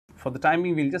For the time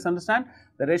being, we'll just understand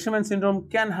that Eschermann syndrome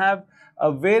can have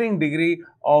a varying degree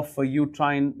of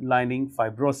uterine lining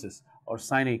fibrosis or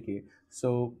Gynaecology.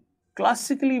 So,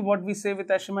 classically, what we say with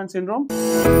Eschermann syndrome?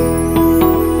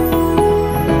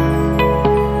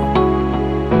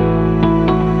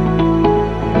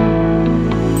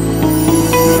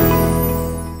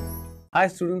 Hi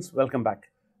students, welcome back.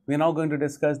 We are now going to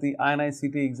discuss the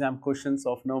INI-CET exam questions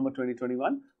of November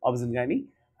 2021, OBGYN.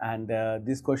 And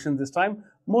these questions this time,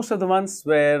 most of the ones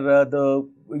were the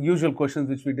usual questions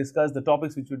which we discussed, the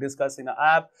topics which we discussed in our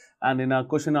app and in our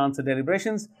question answer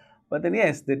deliberations. But then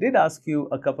yes, they did ask you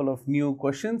a couple of new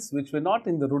questions which were not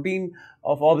in the routine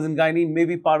of OBGYN,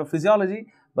 maybe part of physiology,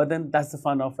 but then that's the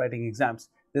fun of writing exams.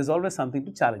 There's always something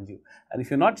to challenge you. And if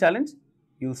you're not challenged,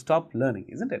 you'll stop learning,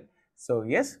 isn't it? So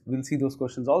yes, we'll see those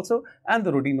questions also and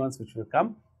the routine ones which will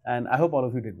come, and I hope all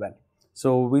of you did well.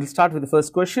 So we'll start with the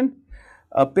first question.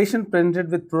 A patient presented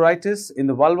with pruritus in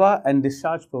the vulva and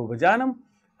discharge per vaginum,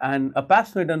 and a pap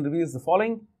smear done reveals the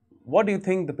following. What do you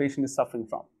think the patient is suffering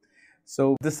from?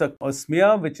 So this is a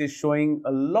smear which is showing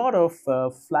a lot of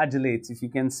flagellates. If you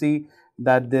can see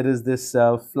that there is this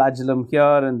flagellum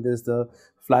here and there's the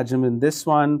flagellum in this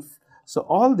one. So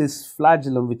all this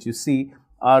flagellum which you see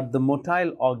are the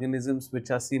motile organisms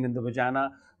which are seen in the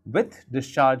vagina with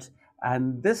discharge,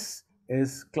 and this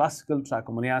is classical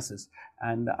trichomoniasis.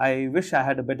 And I wish I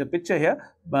had a better picture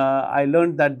here, but I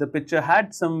learned that the picture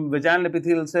had some vaginal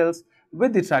epithelial cells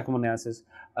with the trichomoniasis.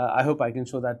 I hope I can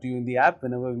show that to you in the app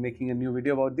whenever we're making a new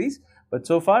video about these. But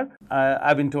so far,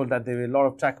 I've been told that there were a lot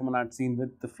of trichomoniads seen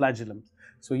with the flagellum.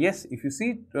 So yes, if you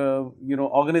see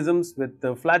organisms with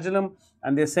the flagellum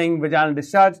and they're saying vaginal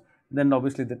discharge, then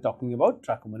obviously they're talking about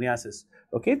trichomoniasis.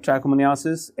 Okay,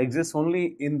 trichomoniasis exists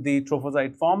only in the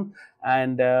trophozoite form,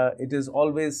 and it is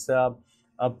always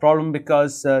a problem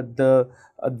because the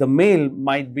male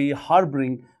might be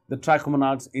harboring the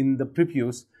trichomonads in the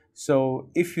prepuce. So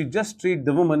if you just treat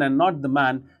the woman and not the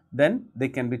man, then there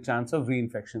can be chance of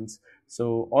reinfections.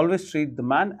 So always treat the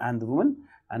man and the woman,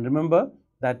 and remember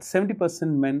that 70%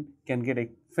 men can get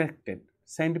infected.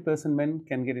 70% men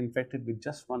can get infected with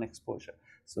just one exposure.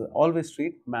 So always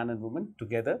treat man and woman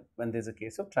together when there is a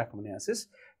case of trichomoniasis.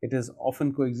 It is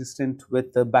often coexistent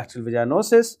with the bacterial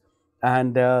vaginosis,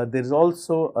 and there is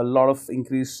also a lot of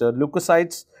increased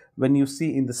leukocytes when you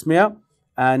see in the smear.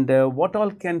 And what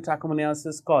all can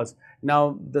trichomoniasis cause?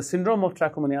 Now, the syndrome of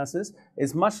trichomoniasis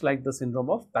is much like the syndrome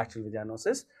of bacterial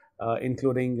vaginosis,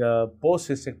 including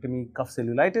post-hysterectomy cuff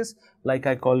cellulitis, like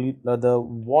I call it the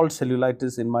walled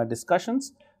cellulitis in my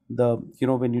discussions.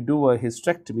 When you do a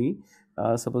hysterectomy,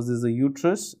 suppose this is the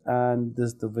uterus and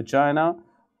this is the vagina,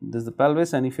 this is the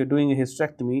pelvis, and if you're doing a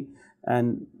hysterectomy,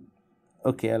 and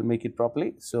okay, I'll make it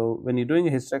properly. So when you're doing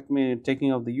a hysterectomy, you're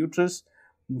taking out the uterus,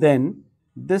 then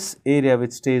this area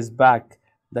which stays back,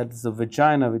 that is the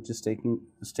vagina which is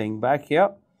staying back here.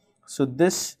 So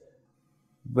this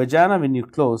vagina, when you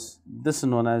close, this is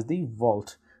known as the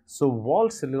vault. So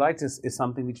walled cellulitis is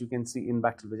something which you can see in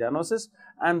bacterial vaginosis,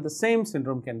 and the same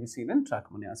syndrome can be seen in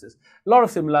trichomoniasis. A lot of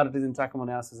similarities in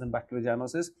trichomoniasis and bacterial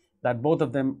vaginosis, that both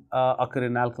of them occur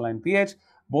in alkaline pH.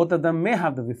 Both of them may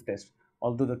have the Vij test,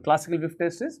 although the classical Vij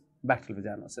test is bacterial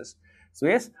vaginosis. So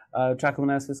yes,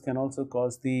 trichomoniasis can also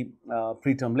cause the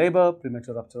preterm labor,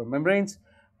 premature rupture of membranes,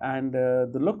 and the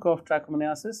look of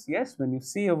trichomoniasis. Yes, when you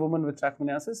see a woman with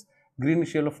trichomoniasis,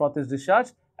 greenish yellow froth is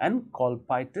discharged, and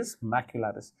colpitis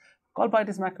macularis.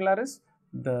 Colpitis macularis,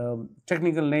 the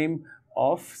technical name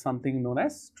of something known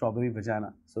as strawberry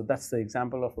vagina. So that's the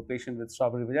example of a patient with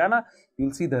strawberry vagina.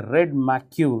 You'll see the red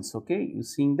macules. Okay, you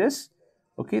seeing this?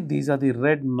 Okay, these are the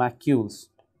red macules.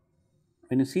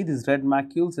 When you see these red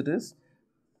macules, it is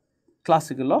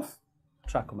classical of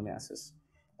trichomoniasis.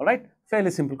 All right,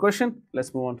 fairly simple question.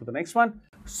 Let's move on to the next one.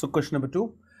 So question number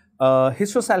 2,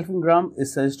 hysterosalpingogram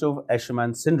is suggestive of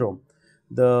Eschermann syndrome.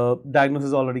 The diagnosis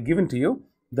is already given to you.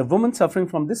 The woman suffering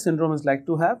from this syndrome is likely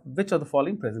to have which of the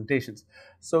following presentations?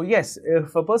 So yes,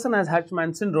 if a person has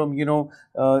Eschermann syndrome,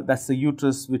 that's the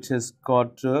uterus which has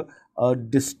got a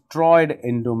destroyed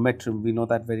endometrium. We know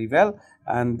that very well,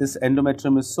 and this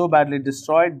endometrium is so badly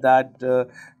destroyed that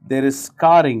there is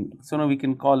scarring. So now we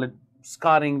can call it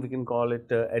scarring, we can call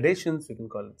it adhesions, we can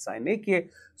call it Gynaecology.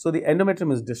 So the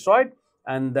endometrium is destroyed,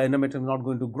 and the endometrium is not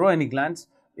going to grow any glands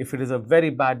if it is a very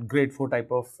bad grade 4 type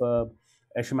of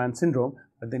Eschermann syndrome.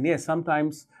 But then yes,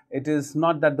 sometimes it is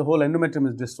not that the whole endometrium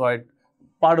is destroyed,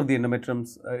 part of the endometrium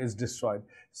is destroyed.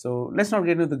 So let's not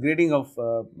get into the grading of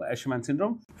Eschermann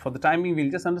syndrome. For the time being, we'll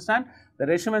just understand that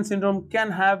Eschermann syndrome can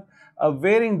have a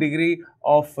varying degree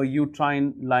of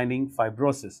uterine lining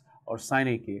fibrosis or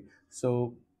Gynaecology.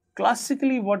 So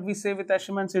classically, what we say with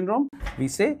Eschermann syndrome, we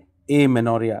say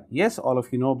amenorrhea. Yes, all of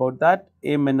you know about that.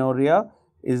 Amenorrhea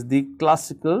is the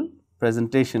classical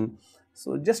presentation.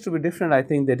 So, just to be different, I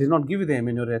think they did not give you the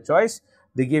amenorrhea choice.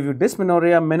 They gave you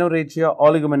dysmenorrhea, menorrhagia,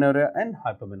 oligomenorrhea and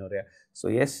hypomenorrhea. So,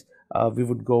 yes, we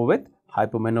would go with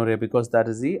hypomenorrhea because that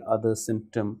is the other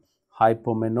symptom.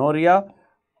 Hypomenorrhea,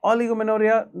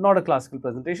 oligomenorrhea, not a classical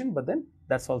presentation, but then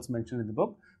that's also mentioned in the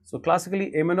book. So,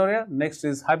 classically amenorrhea, next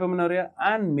is hypomenorrhea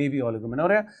and maybe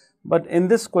oligomenorrhea. But in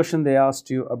this question, they asked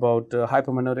you about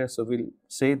hypomenorrhea. So, we will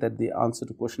say that the answer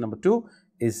to question number 2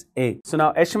 is A. So,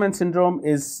 now Eschermann syndrome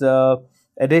is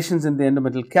adhesions in the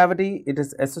endometrial cavity. It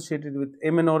is associated with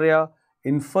amenorrhea,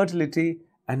 infertility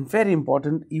and very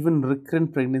important, even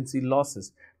recurrent pregnancy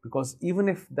losses, because even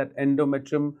if that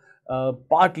endometrium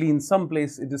partly in some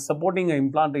place it is supporting an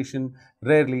implantation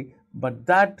rarely, but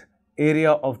that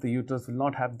area of the uterus will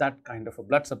not have that kind of a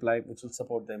blood supply which will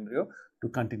support the embryo to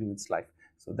continue its life.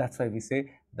 So, that is why we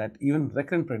say that even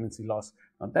recurrent pregnancy loss,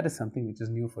 now that is something which is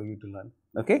new for you to learn.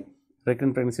 Okay?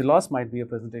 Recurrent pregnancy loss might be a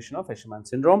presentation of Eschermann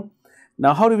syndrome.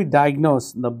 Now, how do we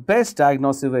diagnose? The best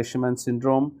diagnosis of Eschermann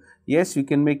syndrome, yes, you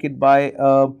can make it by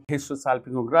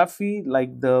hysterosalpingography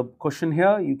like the question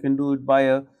here. You can do it by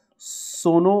a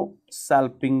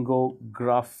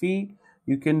sonosalpingography.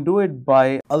 You can do it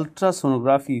by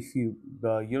ultrasonography if you,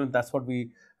 that's what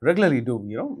we regularly do,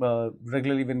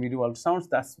 regularly when we do ultrasounds,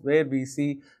 that's where we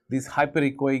see these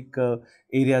hyperechoic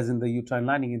areas in the uterine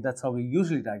lining, and that's how we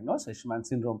usually diagnose Eschermann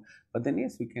syndrome. But then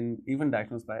yes, we can even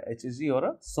diagnose by HSG or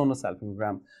a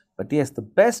sonosalpingogram. But yes, the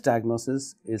best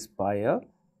diagnosis is by a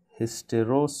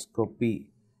hysteroscopy,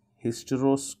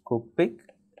 hysteroscopic.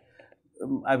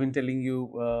 I've been telling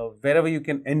you wherever you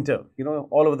can enter,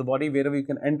 all over the body, wherever you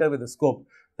can enter with a scope,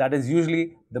 that is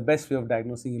usually the best way of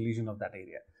diagnosing a lesion of that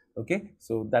area. Okay,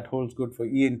 so that holds good for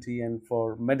ENT and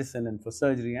for medicine and for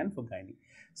surgery and for gynae.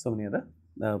 So many other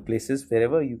places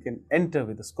wherever you can enter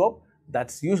with a scope,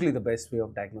 that's usually the best way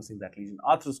of diagnosing that lesion.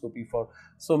 Arthroscopy for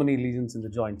so many lesions in the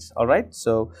joints. All right,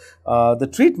 so the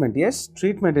treatment, yes,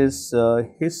 treatment is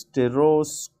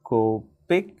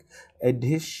hysteroscopic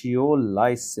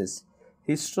adhesiolysis.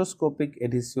 Hysteroscopic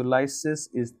adhesiolysis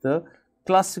is the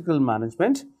classical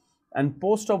management. And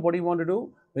post-op, what do you want to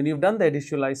do? When you've done the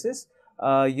adhesiolysis,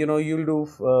 you'll do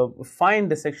fine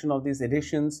dissection of these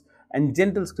adhesions and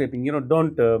gentle scraping.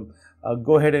 Don't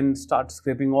go ahead and start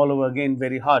scraping all over again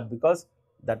very hard, because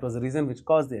that was the reason which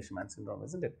caused the Eschermann syndrome,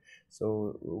 isn't it?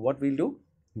 So, what we'll do?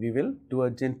 We will do a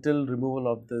gentle removal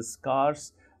of the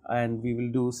scars and we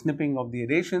will do snipping of the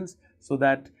adhesions, so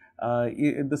that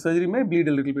the surgery may bleed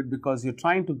a little bit because you're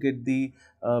trying to get the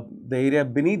area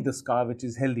beneath the scar which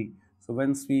is healthy. So,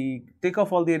 once we take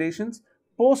off all the adhesions,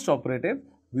 post-operative,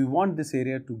 we want this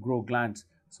area to grow glands.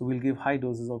 So, we'll give high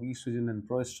doses of estrogen and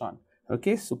progesterone.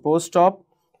 Okay, so post-op,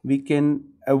 we can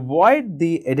avoid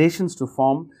the adhesions to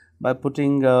form by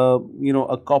putting a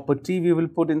copper T we will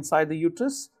put inside the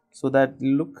uterus, so that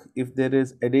look, if there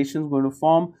is adhesions going to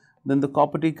form, then the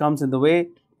copper T comes in the way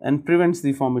and prevents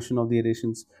the formation of the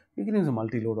adhesions. You can use a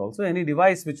multi-load also, any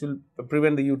device which will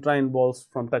prevent the uterine balls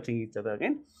from touching each other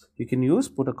again. You can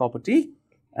put a copper T,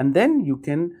 and then you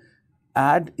can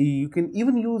add, you can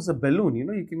even use a balloon,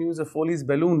 you can use a Foley's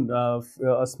balloon, a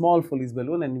small Foley's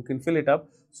balloon, and you can fill it up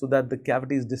so that the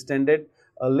cavity is distended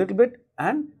a little bit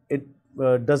and it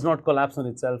does not collapse on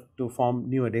itself to form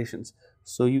new adhesions.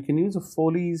 So, you can use a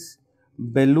Foley's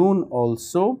balloon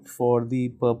also for the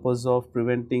purpose of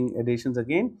preventing adhesions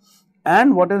again.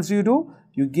 And what else do?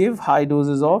 You give high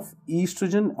doses of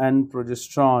estrogen and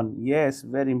progesterone. Yes,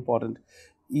 very important.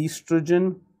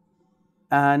 Estrogen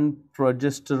and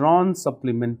progesterone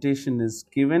supplementation is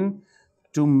given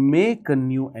to make a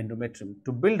new endometrium,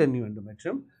 to build a new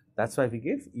endometrium. That's why we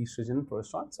give estrogen and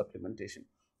progesterone supplementation.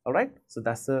 All right. So,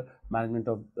 that's the management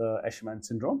of the Eschermann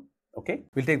syndrome. Okay.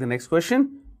 We'll take the next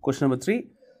question. Question number 3.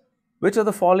 Which of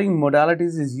the following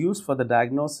modalities is used for the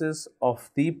diagnosis of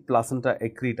the placenta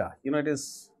accreta? It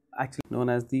is actually known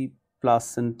as the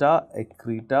placenta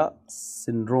accreta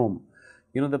syndrome.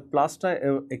 The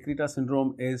placenta accreta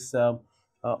syndrome is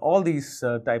all these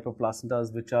type of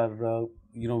placentas which are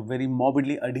very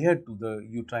morbidly adhered to the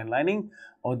uterine lining,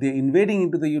 or they are invading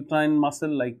into the uterine muscle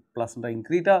like placenta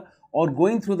increta, or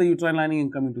going through the uterine lining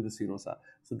and coming to the serosa.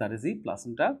 So, that is the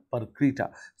placenta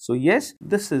percreta. So, yes,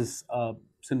 this is a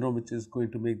syndrome which is going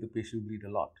to make the patient bleed a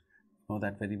lot. You know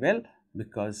that very well,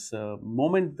 because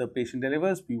moment the patient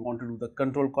delivers, we want to do the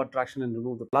control contraction and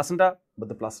remove the placenta, but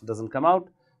the placenta does not come out.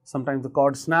 Sometimes the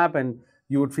cords snap and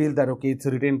you would feel that okay, it's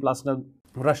a retained placenta,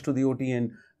 rush to the OT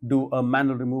and do a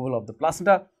manual removal of the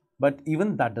placenta, but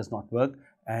even that does not work.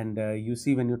 And you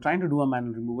see, when you're trying to do a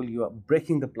manual removal, you are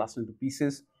breaking the placenta into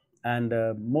pieces, and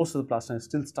most of the plastina is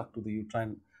still stuck to the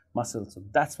uterine muscle. So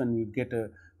that's when you get a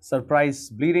surprise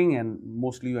bleeding, and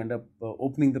mostly you end up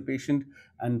opening the patient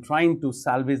and trying to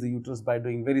salvage the uterus by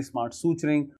doing very smart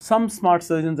suturing. Some smart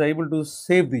surgeons are able to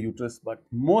save the uterus, but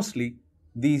mostly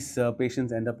these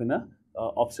patients end up in a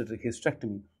obstetric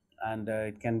hysterectomy, and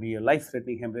it can be a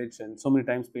life-threatening hemorrhage, and so many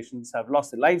times patients have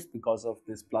lost their lives because of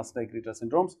this plastina accreta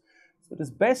syndromes. So it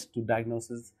is best to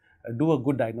do a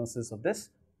good diagnosis of this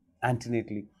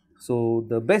antenatally. So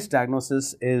the best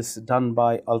diagnosis is done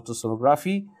by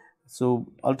ultrasonography. So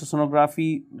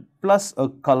ultrasonography plus a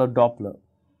color Doppler,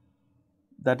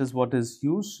 that is what is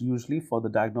used usually for the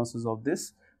diagnosis of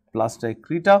this plastina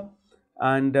accreta.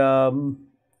 And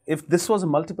if this was a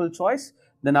multiple choice,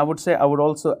 then I would say I would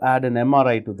also add an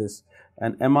MRI to this.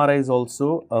 And MRI is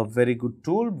also a very good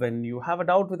tool. When you have a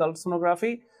doubt with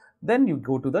ultrasonography, then you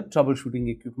go to the troubleshooting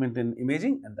equipment in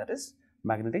imaging, and that is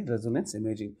magnetic resonance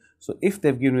imaging. So if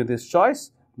they've given you this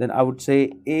choice, then I would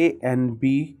say A and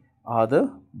B are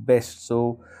the best.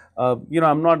 So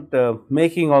I'm not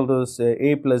making all those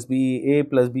A plus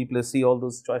B plus C, all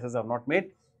those choices I've not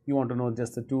made. You want to know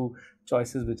just the two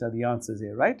choices which are the answers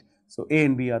here, right? So A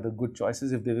and B are the good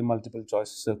choices if there is multiple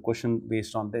choice question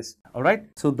based on this. All right.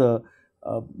 So the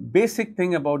basic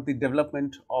thing about the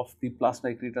development of the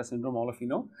plastina accreta syndrome, all of you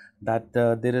know that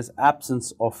there is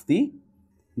absence of the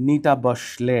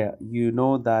Nita-Busch layer. You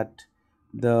know that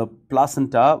the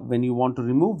placenta, when you want to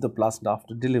remove the placenta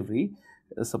after delivery,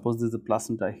 suppose this is the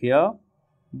placenta here,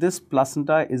 this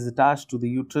placenta is attached to the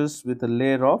uterus with a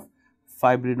layer of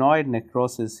fibrinoid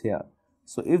necrosis here.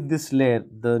 So if this layer,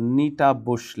 the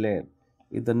Nita-Busch layer,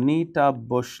 if the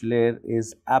Nita-Busch layer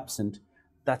is absent,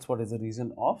 that's what is the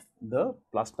reason of the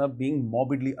placenta being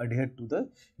morbidly adhered to the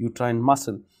uterine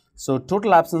muscle. So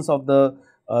total absence of the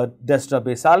destra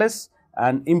basalis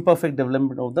and imperfect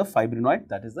development of the fibrinoid,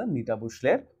 that is the Nita-Busch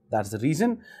layer. That's the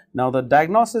reason. Now the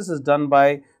diagnosis is done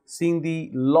by seeing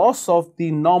the loss of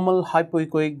the normal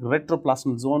hypoechoic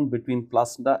retroplacental zone between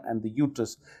placenta and the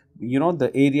uterus. You know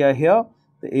the area here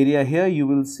you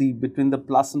will see between the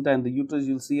placenta and the uterus,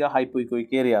 you will see a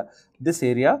hypoechoic area. This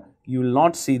area you will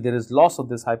not see, there is loss of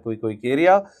this hypoechoic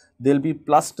area. There will be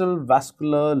placental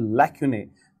vascular lacunae.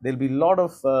 There will be a lot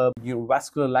of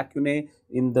vascular lacunae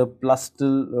in the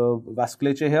placental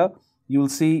vasculature here. You will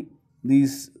see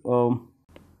these, I'll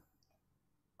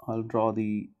draw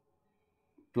the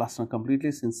placenta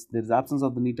completely since there is absence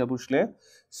of the Nita-Busch layer.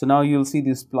 So now you will see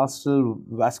this placental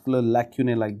vascular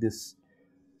lacunae like this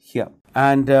here,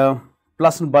 and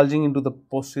placenta bulging into the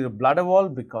posterior bladder wall,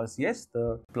 because yes,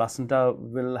 the placenta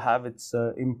will have its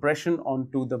impression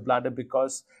onto the bladder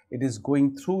because it is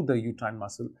going through the uterine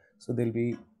muscle. So there will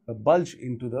be a bulge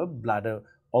into the bladder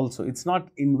also. It's not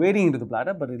invading into the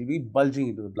bladder, but it will be bulging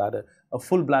into the bladder. A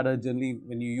full bladder, generally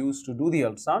when you use to do the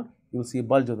ultrasound, you will see a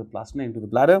bulge of the placenta into the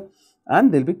bladder,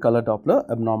 and there will be color Doppler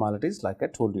abnormalities like I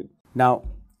told you. Now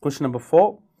question number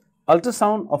 4.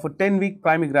 Ultrasound of a 10-week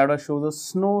primary gravida shows a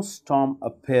snowstorm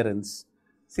appearance.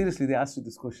 Seriously, they asked you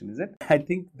this question, is it? I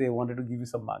think they wanted to give you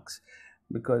some marks,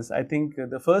 because I think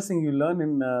the first thing you learn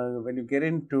in when you get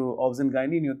into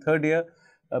OBGYN in your third year,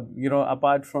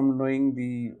 apart from knowing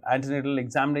the antenatal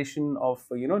examination of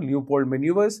Leopold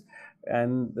maneuvers,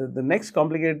 and the next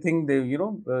complicated thing,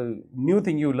 new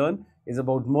thing you learn is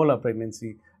about molar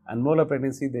pregnancy. And molar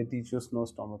pregnancy, they teach you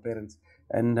snowstorm appearance.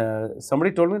 And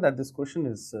somebody told me that this question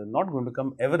is not going to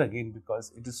come ever again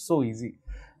because it is so easy.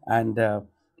 And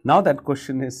now that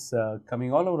question is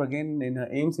coming all over again in an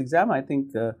AIIMS exam. I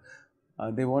think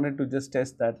they wanted to just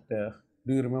test that,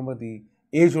 do you remember the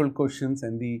age-old questions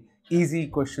and the easy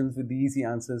questions with the easy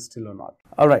answers still or not.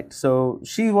 Alright, so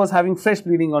she was having fresh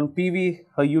bleeding on PV,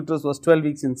 her uterus was 12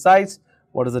 weeks in size.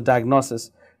 What is the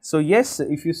diagnosis? So yes,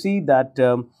 if you see that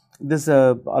this is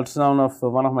ultrasound of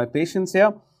one of my patients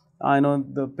here. I know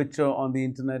the picture on the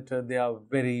internet, they are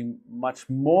very much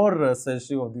more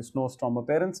sensitive of the snowstorm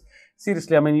appearance.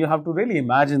 Seriously, I mean, you have to really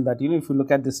imagine that, if you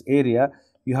look at this area,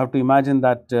 you have to imagine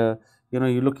that,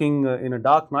 you're looking in a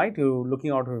dark night, you're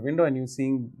looking out of a window and you're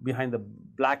seeing behind the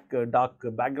black dark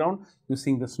background, you're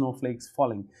seeing the snowflakes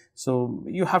falling. So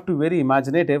you have to be very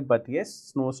imaginative, but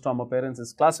yes, snowstorm appearance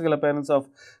is classical appearance of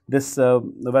this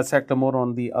vasectomore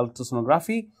on the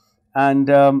ultrasonography. And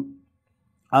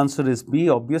answer is B,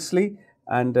 obviously.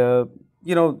 And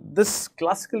this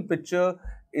classical picture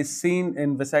is seen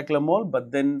in vesicular mole, but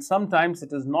then sometimes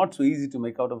it is not so easy to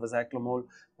make out a vesicular mole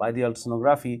by the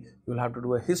ultrasonography. You will have to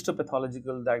do a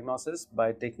histopathological diagnosis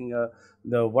by taking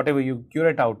whatever you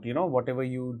curate out, whatever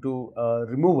you do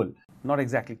removal, not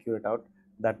exactly curate out,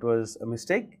 that was a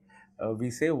mistake. we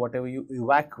say whatever you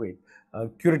evacuate.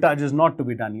 Curettage is not to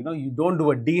be done. You don't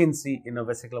do a DNC in a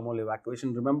vesicular mole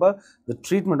evacuation. Remember, the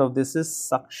treatment of this is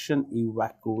suction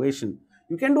evacuation.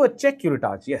 You can do a check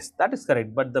curettage, yes, that is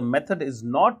correct, but the method is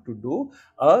not to do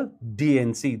a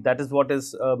DNC. That is what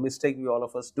is a mistake we all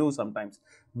of us do sometimes.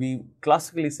 We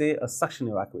classically say a suction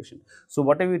evacuation. So,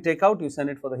 whatever you take out, you send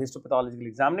it for the histopathological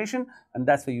examination, and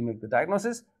that's where you make the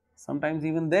diagnosis. Sometimes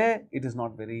even there, it is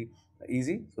not very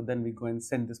easy. So, then we go and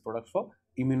send this product for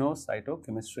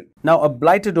immunocytochemistry. Now, a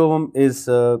blighted ovum is, it's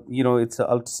an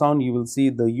ultrasound. You will see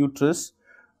the uterus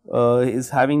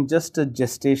is having just a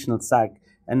gestational sac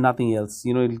and nothing else.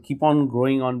 It will keep on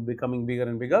growing on, becoming bigger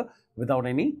and bigger without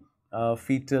any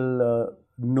fetal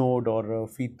node or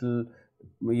fetal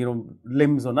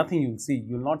limbs or nothing. You will see,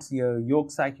 you will not see a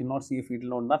yolk sac, you will not see a fetal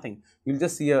node, nothing. You will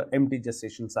just see a empty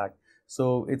gestation sac.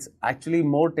 So, it is actually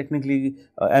more technically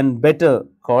and better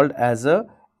called as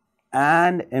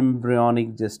an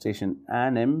embryonic gestation,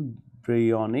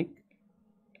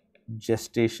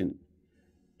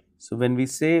 So, when we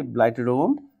say blighted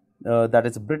ovum, that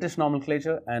is a British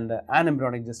nomenclature, and an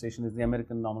embryonic gestation is the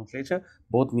American nomenclature.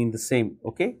 Both mean the same,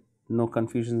 okay? No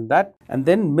confusion in that. And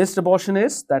then missed abortion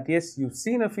is that, yes, you've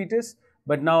seen a fetus,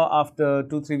 but now after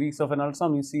 2-3 weeks of an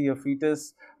ultrasound, you see a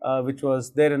fetus which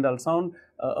was there in the ultrasound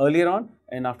earlier on,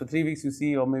 and after 3 weeks you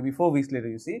see, or maybe 4 weeks later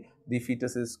you see, the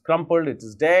fetus is crumpled, it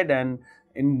is dead, and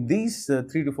in these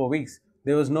 3 to 4 weeks,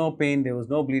 there was no pain, there was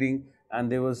no bleeding,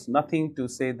 and there was nothing to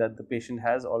say that the patient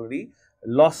has already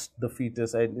lost the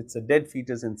fetus and it's a dead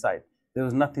fetus inside. There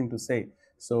was nothing to say.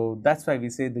 So, that's why we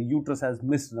say the uterus has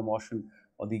missed an abortion,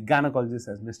 or the gynecologist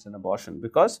has missed an abortion,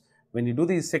 because when you do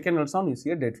the second ultrasound, you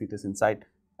see a dead fetus inside,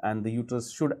 and the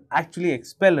uterus should actually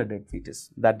expel a dead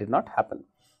fetus. That did not happen.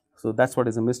 So, that's what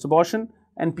is a missed abortion.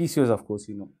 And PCOS, of course,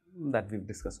 that we've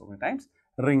discussed so many times,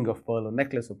 ring of pearl or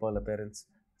necklace of pearl appearance,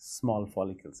 small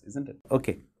follicles, isn't it?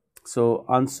 Okay. So,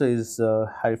 answer is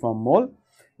hairiform mole.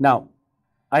 Now,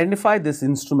 identify this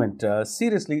instrument.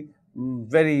 Seriously,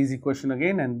 very easy question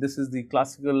again, and this is the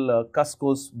classical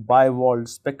Cusco's bivalve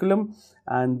speculum,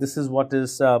 and this is what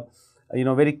is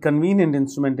very convenient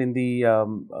instrument in the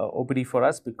OPD for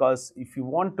us, because if you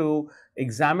want to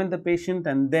examine the patient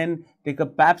and then take a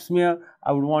pap smear,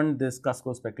 I would want this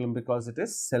Cusco speculum because it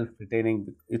is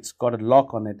self-retaining, it's got a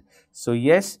lock on it. So,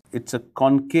 yes, it's a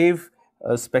concave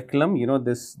speculum.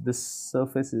 This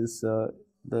surface is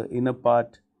the inner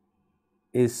part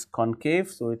is concave,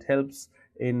 so it helps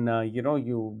in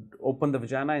you open the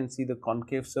vagina and see the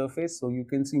concave surface, so you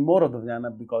can see more of the vagina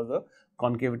because of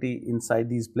concavity inside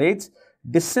these blades.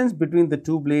 Distance between the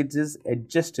two blades is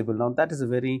adjustable. Now, that is a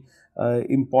very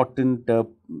important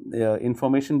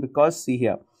information, because see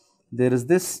here, there is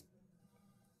this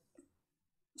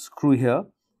screw here.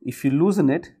 If you loosen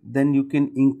it, then you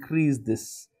can increase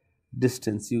this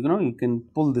distance. You can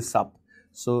pull this up.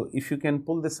 So, if you can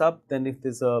pull this up, then if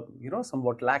there is a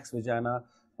somewhat lax vagina,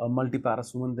 a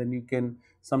multiparous woman, then you can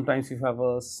sometimes, if you have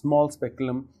a small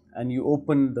speculum and you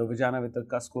open the vagina with the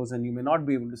Cusco's, and you may not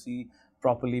be able to see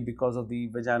properly because of the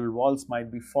vaginal walls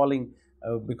might be falling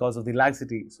because of the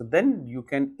laxity. So, then you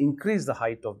can increase the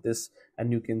height of this,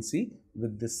 and you can see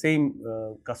with the same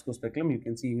Cusco speculum, you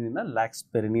can see even in a lax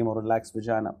perineum or a lax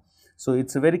vagina. So, it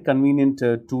is a very convenient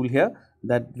tool here,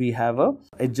 that we have a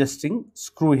adjusting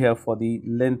screw here for the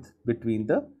length between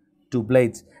the two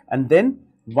blades. And then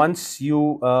once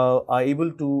you are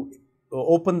able to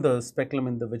open the speculum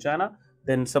in the vagina,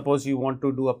 then suppose you want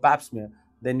to do a pap smear,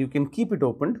 then you can keep it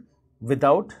opened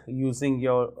without using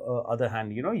your other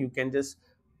hand. You can just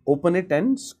open it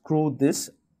and screw this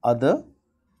other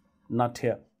nut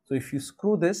here. So, if you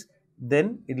screw this,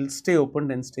 then it will stay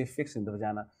opened and stay fixed in the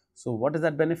vagina. So, what is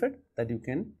that benefit? That you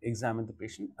can examine the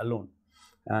patient alone.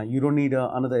 You don't need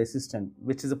another assistant,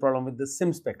 which is a problem with the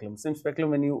SIM speculum. SIM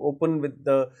speculum, when you open with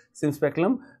the SIM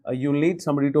speculum, you need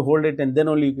somebody to hold it, and then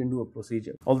only you can do a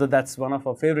procedure. Although that's one of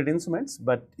our favorite instruments,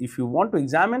 but if you want to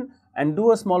examine and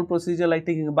do a small procedure like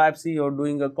taking a biopsy or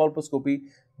doing a colposcopy,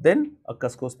 then a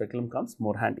Cusco speculum comes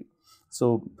more handy.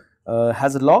 So,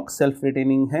 has a lock,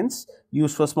 self-retaining, hence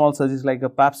used for small surgeries like a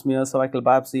pap smear, cervical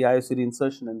biopsy, IUCD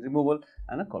insertion and removal,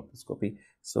 and a colposcopy.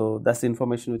 So, that is the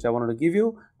information which I wanted to give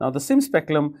you. Now, the SIM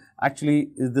speculum,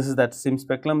 actually this is that SIM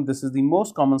speculum. This is the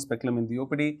most common speculum in the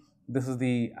OPD. This is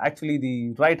actually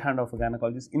the right hand of a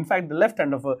gynecologist. In fact, the left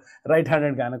hand of a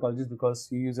right-handed gynecologist, because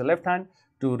you use your left hand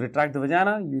to retract the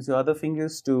vagina, use your other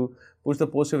fingers to push the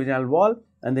posterior vaginal wall,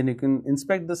 and then you can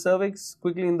inspect the cervix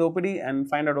quickly in the OPD and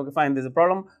find out, okay, fine, there is a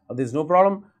problem or there is no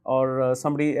problem, or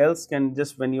somebody else can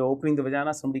just, when you are opening the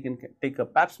vagina, somebody can take a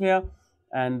pap smear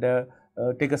and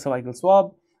take a cervical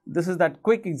swab. This is that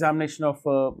quick examination of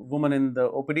a woman in the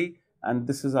OPD. and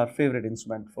this is our favorite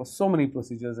instrument for so many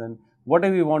procedures. And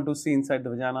whatever you want to see inside the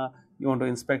vagina, you want to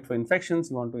inspect for infections,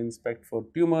 you want to inspect for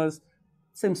tumors,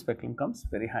 same speculum comes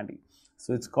very handy.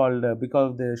 So it's called,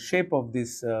 because of the shape of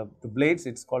this the blades,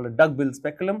 it's called a duck-bill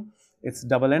speculum. It's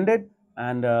double-ended,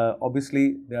 and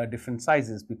obviously there are different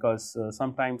sizes, because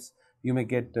sometimes you may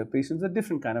get patients with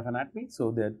different kind of anatomy.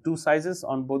 So there are two sizes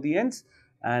on both the ends,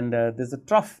 and there's a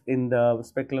trough in the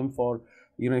speculum for,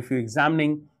 if you're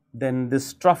examining, then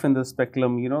this trough in the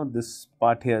speculum, this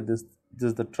part here, this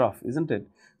is the trough, isn't it?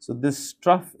 So this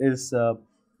trough is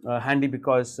handy,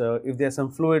 because if there's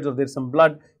some fluids or there's some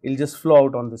blood, it'll just flow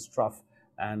out on this trough.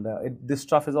 And this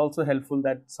trough is also helpful,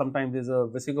 that sometimes there's a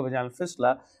vesicovaginal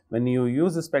fistula. When you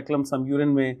use the speculum, some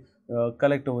urine may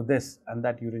collect over this, and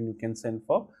that urine you can send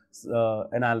for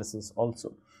analysis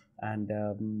also. And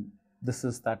this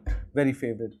is that very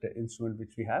favorite instrument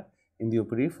which we have in the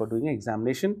OPD for doing an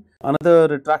examination.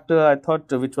 Another retractor I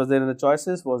thought which was there in the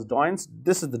choices was Doyne's.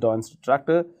 This is the Doyne's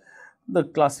retractor, the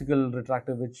classical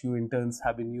retractor which you interns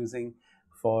have been using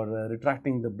for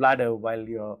retracting the bladder while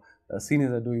your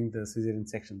seniors are doing the cesarean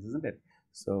sections, isn't it?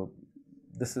 So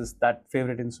this is that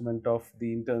favorite instrument of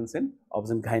the interns in Obs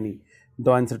and Gynae,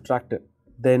 Doyne's retractor.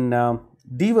 Then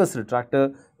Deaver's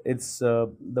retractor, it's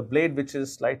the blade which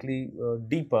is slightly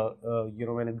deeper,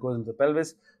 when it goes into the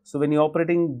pelvis. So when you're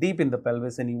operating deep in the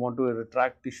pelvis and you want to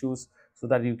retract tissues so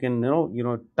that you can,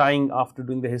 tying after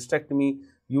doing the hysterectomy,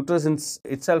 uterus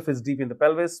itself is deep in the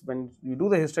pelvis. When you do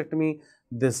the hysterectomy,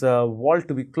 this wall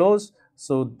to be closed.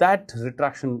 So that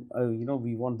retraction,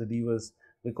 we want the Deaver's,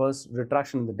 because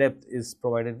retraction in the depth is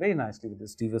provided very nicely with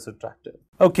this Deaver's retractor.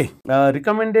 Okay,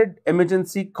 recommended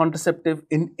emergency contraceptive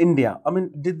in India. I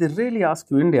mean, did they really ask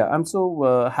you India? I'm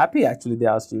so happy actually they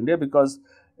asked you India, because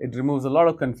it removes a lot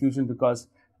of confusion, because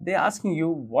they're asking you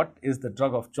what is the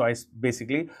drug of choice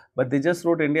basically, but they just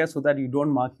wrote India so that you don't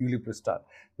mark ulipristal,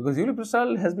 because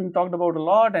ulipristal has been talked about a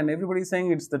lot and everybody is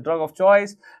saying it's the drug of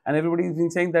choice, and everybody has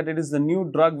been saying that it is the new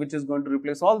drug which is going to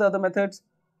replace all the other methods.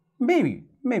 Maybe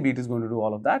it is going to do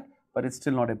all of that, but it's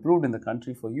still not approved in the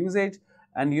country for usage.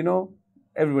 And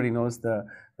everybody knows the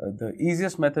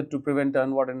easiest method to prevent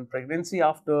unwanted pregnancy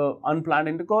after unplanned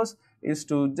intercourse is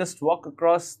to just walk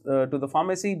across to the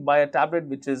pharmacy, buy a tablet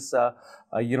which is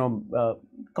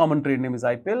common trade name is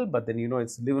I-pill, but then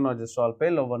it's levonorgestrel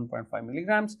pill of 1.5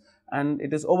 milligrams, and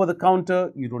it is over the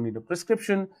counter. You don't need a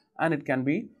prescription, and it can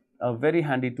be a very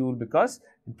handy tool because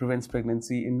it prevents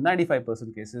pregnancy in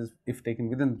 95% cases if taken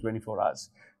within 24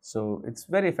 hours. So it's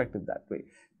very effective that way.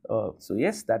 So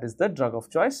yes, that is the drug of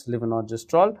choice,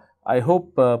 levonorgestrel. I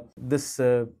hope this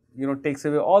takes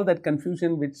away all that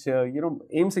confusion which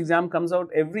AIIMS exam comes out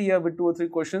every year with 2 or 3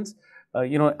 questions.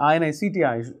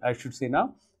 INI-CET, I should say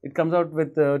now, it comes out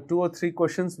with 2 or 3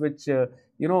 questions which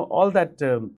all that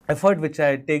effort which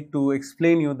I take to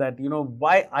explain you that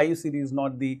why IUCD is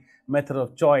not the method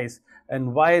of choice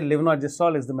and why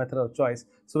levonorgestrel is the method of choice.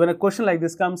 So when a question like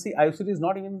this comes, see, IUCD is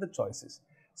not even in the choices.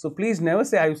 So please never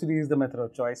say IUCD is the method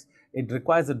of choice. It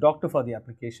requires a doctor for the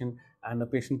application, and the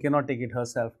patient cannot take it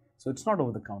herself. So it's not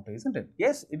over the counter, isn't it?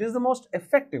 Yes, it is the most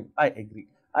effective. I agree.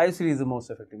 IUCD is the most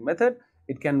effective method.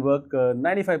 It can work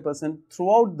 95%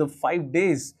 throughout the 5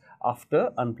 days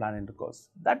after unplanned intercourse.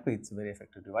 That way, it's a very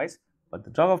effective device. But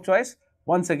the drug of choice,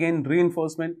 once again,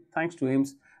 reinforcement, thanks to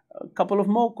AIIMS. A couple of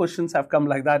more questions have come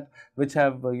like that, which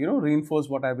have reinforced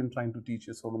what I've been trying to teach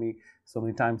you so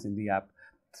many times in the app.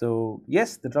 So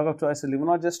yes, the drug of choice is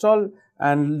levonorgestrel,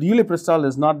 and ulipristal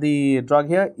is not the drug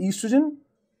here. Estrogen,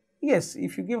 yes,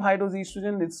 if you give high dose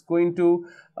estrogen, it's going to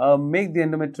make the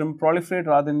endometrium proliferate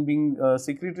rather than being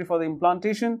secretory for the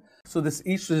implantation. So this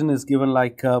estrogen is given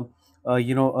like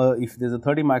if there's a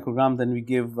 30 microgram, then we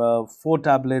give 4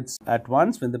 tablets at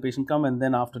once when the patient comes, and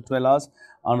then after 12 hours,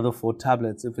 another 4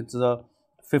 tablets. If it's a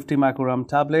 50 microgram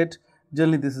tablet,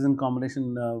 generally this is in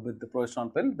combination with the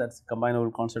progesterone pill, that's combined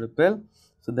oral contraceptive pill.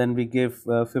 So then we give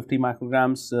 50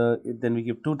 micrograms, then we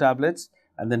give 2 tablets,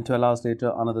 and then 12 hours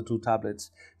later, another 2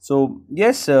 tablets. So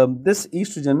yes, this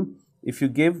estrogen, if you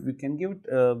give, you can give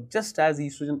it just as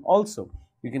estrogen also.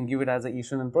 You can give it as an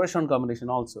estrogen and progesterone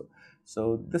combination also.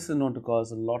 So this is known to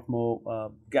cause a lot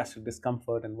more gastric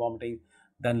discomfort and vomiting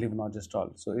than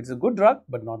levonorgestrel. So it's a good drug,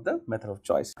 but not the method of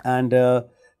choice. And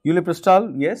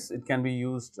ulipristal, yes, it can be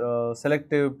used,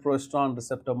 selective progesterone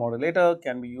receptor modulator,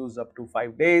 can be used up to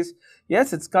 5 days.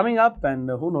 Yes, it's coming up, and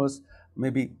who knows,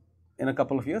 maybe in a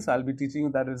couple of years, I'll be teaching you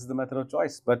that is the method of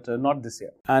choice, but not this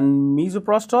year. And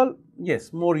misoprostol,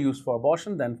 yes, more used for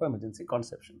abortion than for emergency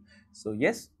conception. So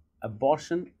yes,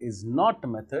 abortion is not a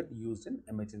method used in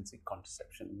emergency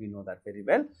contraception. We know that very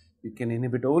well. You can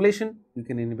inhibit ovulation, you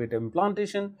can inhibit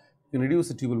implantation, you can reduce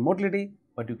the tubal motility,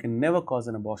 but you can never cause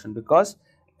an abortion because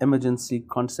emergency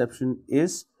conception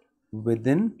is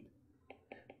within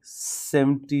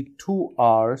 72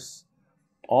 hours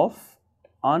of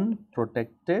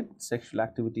unprotected sexual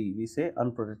activity. We say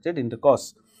unprotected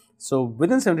intercourse. So,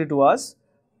 within 72 hours,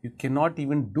 you cannot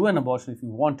even do an abortion if you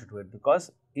want to do it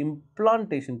because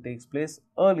implantation takes place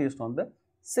earliest on the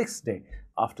 6th day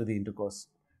after the intercourse.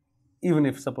 Even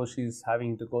if suppose she is having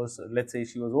intercourse, let's say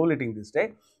she was ovulating this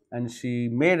day and she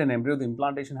made an embryo, the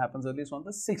implantation happens earliest on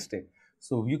the 6th day.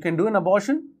 So, you can do an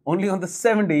abortion only on the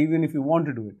 7th day even if you want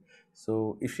to do it.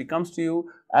 So, if she comes to you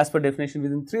as per definition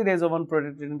within 3 days of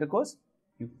unprotected intercourse,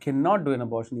 you cannot do an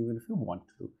abortion even if you want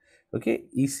to. Okay,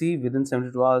 EC within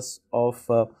 72 hours of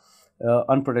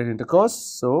unprotected intercourse.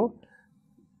 So,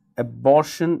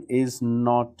 abortion is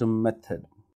not a method.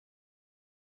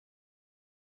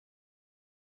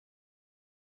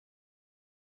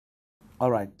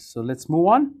 Alright, so let's move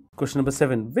on. Question number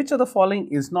 7. Which of the following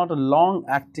is not a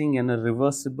long-acting and a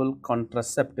reversible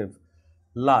contraceptive?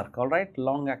 LARC, alright,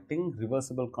 long-acting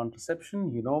reversible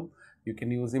contraception. You know, you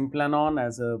can use Implanon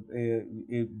as a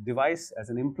device, as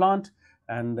an implant,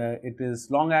 and it is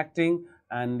long-acting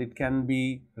and it can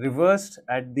be reversed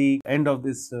at the end of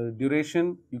this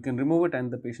duration. You can remove it and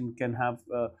the patient can have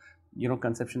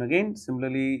conception again.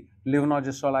 Similarly,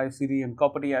 levonorgestrel IUCD and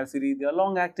copper T IUCD, they are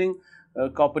long-acting.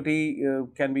 Copper T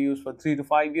can be used for 3 to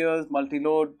 5 years,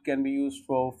 multi-load can be used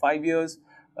for 5 years,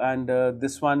 and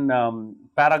this one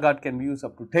Paraguard can be used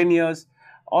up to 10 years.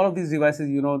 All of these devices,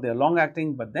 you know, they are long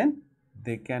acting, but then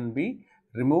they can be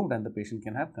removed and the patient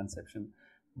can have conception.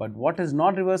 But what is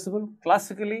not reversible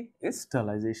classically is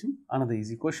sterilization. Another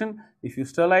easy question. If you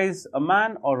sterilize a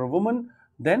man or a woman,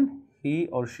 then he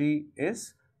or she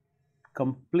is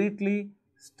completely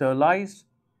sterilized,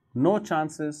 no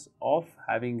chances of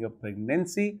having a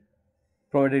pregnancy,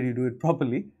 provided you do it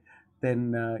properly.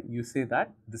 Then you say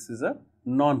that this is a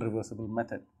non-reversible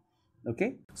method.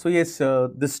 Okay. So yes,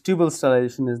 this tubal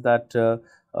sterilization is that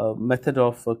method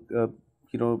of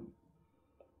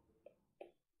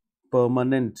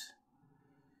permanent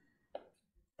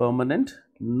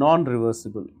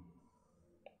non-reversible.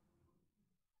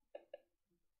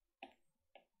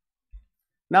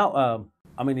 Now,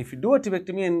 I mean, if you do a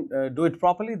tubectomy and do it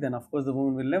properly, then of course the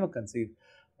woman will never conceive.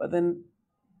 But then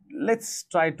let's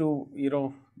try to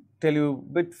tell you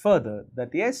a bit further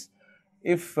that yes,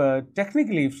 if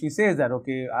technically if she says that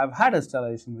okay, I've had a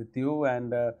sterilization with you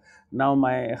and now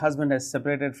my husband has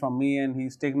separated from me and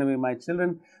he's taken away my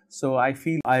children, so I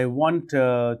feel I want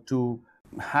to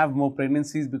have more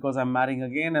pregnancies because I'm marrying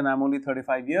again and I'm only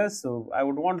 35 years, so I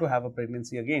would want to have a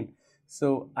pregnancy again.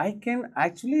 So I can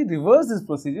actually reverse this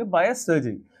procedure by a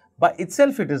surgery. By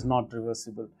itself it is not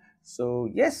reversible. So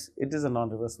yes, it is a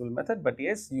non-reversible method, but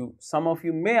yes, some of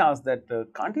you may ask that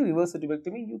can't you reverse a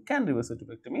tubectomy? You can reverse a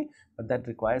tubectomy, but that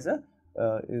requires a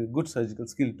good surgical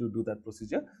skill to do that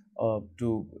procedure,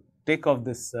 to take off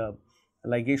this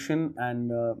ligation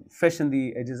and freshen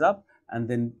the edges up and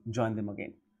then join them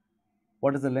again.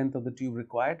 What is the length of the tube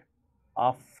required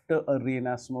after a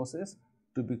reanastomosis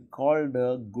to be called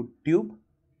a good tube?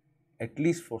 At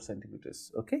least 4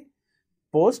 centimeters. Okay.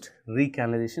 Post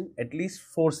recanalization, at least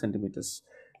 4 centimeters.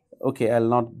 Okay, I'll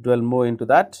not dwell more into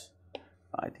that.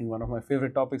 I think one of my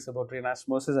favorite topics about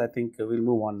reanastomosis. I think we'll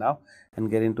move on now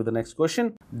and get into the next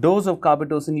question. Dose of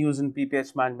carbetocin used in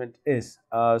PPH management is.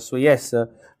 So yes,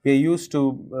 we are used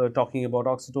to talking about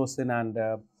oxytocin and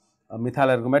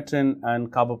methylergometrin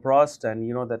and carboprost, and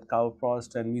you know that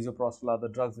carboprost and misoprostol are the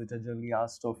drugs which are generally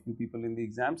asked of you people in the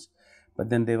exams, but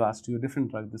then they've asked you a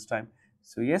different drug this time.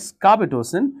 So yes,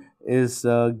 carbetocin is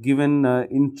given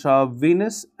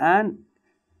intravenous and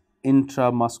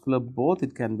intramuscular both.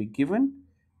 It can be given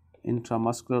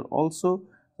intramuscular also.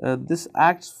 This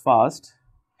acts fast.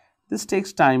 This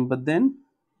takes time, but then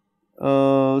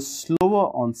slower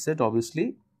onset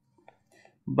obviously.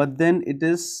 But then it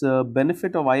is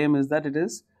benefit of IM is that it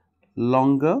is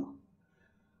longer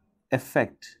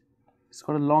effect. It's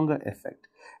got a longer effect.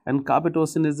 And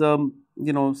carbetocin is a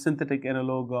synthetic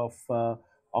analog of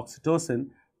oxytocin,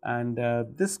 and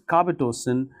this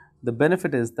carbetocin, the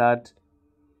benefit is that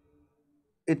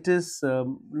it is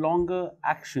longer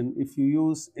action. If you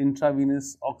use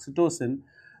intravenous oxytocin,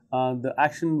 the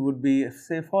action would be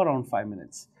say for around 5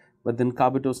 minutes, but then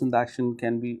carbetocin, the action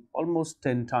can be almost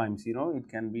 10 times, it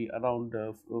can be around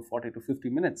 40 to 50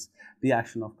 minutes, the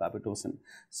action of carbetocin.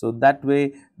 So that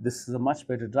way this is a much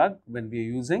better drug when we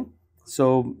are using.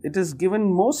 So it is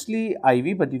given mostly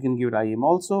IV, but you can give it IM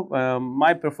also.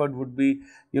 My preferred would be,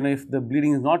 if the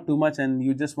bleeding is not too much and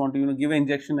you just want to, give an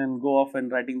injection and go off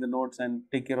and writing the notes and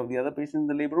take care of the other patient in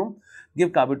the labor room,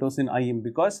 give carbetocin IM,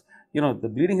 because the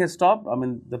bleeding has stopped, I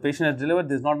mean the patient has delivered,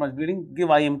 there is not much bleeding, give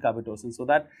IM carbetocin, so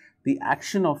that the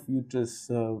action of uterus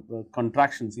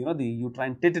contractions, the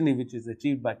uterine tetany which is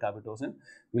achieved by carbetocin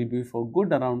will be for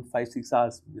good around 5-6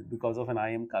 hours because of an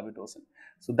IM carbetocin.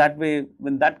 So that way,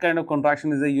 when that kind of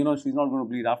contraction is there, she is not going to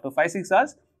bleed. After 5-6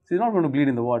 hours, she is not going to bleed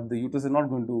in the ward. The uterus is not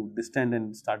going to distend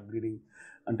and start bleeding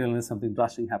until something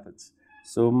drastic happens.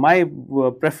 So my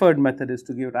preferred method is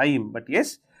to give it IM, but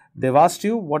yes, they've asked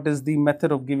you what is the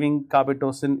method of giving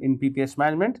carbetocin in PPH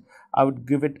management. I would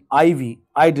give it IV.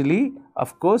 Ideally,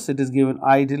 of course, it is given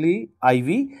ideally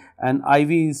IV, and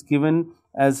IV is given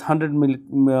as 100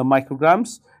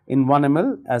 micrograms in 1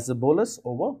 ml as a bolus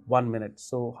over 1 minute.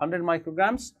 So 100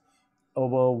 micrograms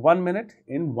over 1 minute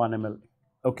in 1 ml.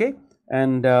 Okay,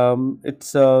 and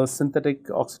it's a synthetic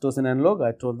oxytocin analog.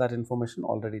 I told that information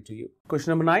already to you.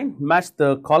 Question number 9, match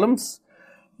the columns.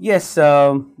 Yes,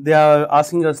 they are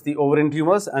asking us the ovarian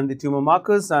tumors and the tumor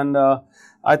markers, and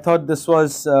I thought this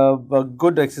was a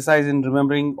good exercise in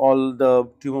remembering all the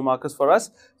tumor markers for us.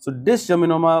 So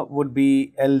dysgerminoma would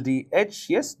be LDH.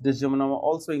 Yes, dysgerminoma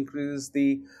also increases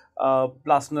the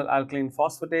plastinal alkaline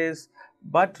phosphatase,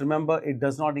 but remember, it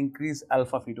does not increase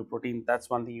alpha fetoprotein. That's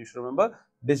one thing you should remember.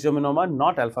 Dysgerminoma,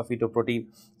 not alpha fetoprotein.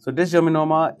 So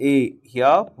dysgerminoma A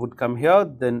here would come here,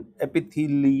 then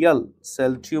epithelial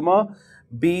cell tumor.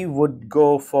 B would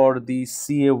go for the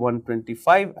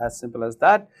CA125, as simple as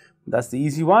that. That's the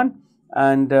easy one.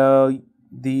 And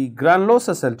the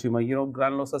granulosa cell tumor,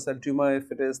 granulosa cell tumor,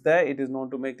 if it is there, it is known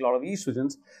to make a lot of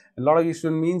estrogens. A lot of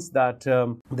estrogen means that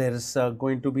there is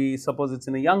going to be, suppose it's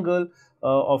in a young girl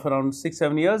of around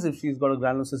 6-7 years, if she's got a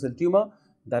granulosa cell tumor,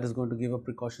 that is going to give a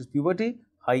precocious puberty.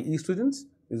 High estrogens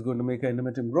is going to make her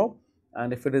endometrium grow.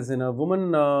 And if it is in a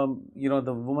woman, the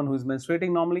woman who is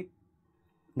menstruating normally,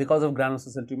 because of granulosa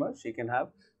cell tumor, she can have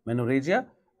menorrhagia,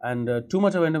 and too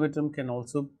much of endometrium can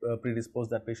also predispose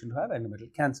that patient to have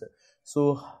endometrial cancer.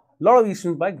 So, a lot of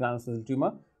estrogen by granulosa cell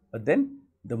tumor, but then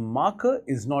the marker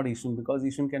is not estrogen, because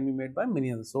estrogen can be made by many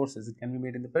other sources. It can be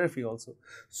made in the periphery also.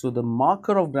 So, the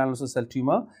marker of granulosa cell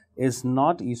tumor is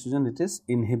not estrogen, it is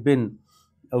inhibin.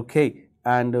 Okay,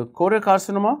 and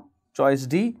choriocarcinoma, choice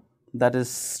D, that is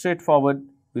straightforward,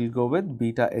 we will go with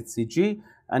beta HCG,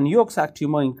 and yolk sac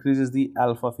tumor increases the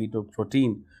alpha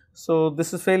fetoprotein. So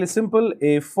this is fairly simple,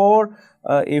 A4,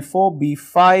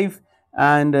 B5,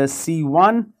 and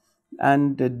C1,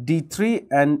 and D3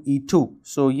 and E2.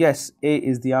 So yes, A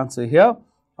is the answer here.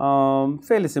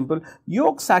 Fairly simple.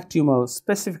 Yolk sac tumor,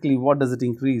 specifically what does it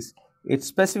increase? It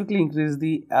specifically increases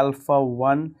the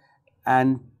alpha-1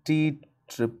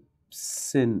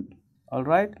 antitrypsin. All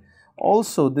right.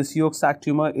 Also, this yolk sac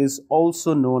tumor is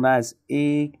also known as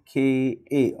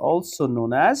AKA, also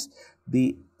known as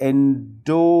the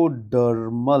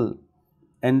endodermal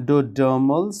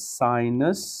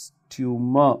sinus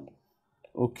tumor.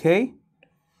 Okay,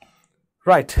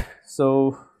 right.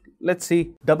 So let's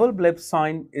see. Double bleb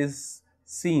sign is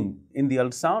seen in the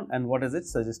ultrasound, and what is it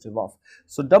suggestive of?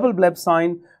 So double bleb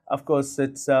sign, of course,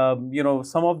 it's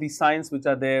some of the signs which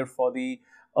are there for the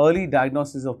early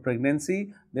diagnosis of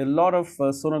pregnancy. There are a lot of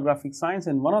sonographic signs,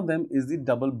 and one of them is the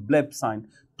double bleb sign.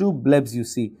 2 blebs you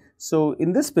see. So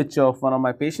in this picture of one of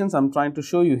my patients, I'm trying to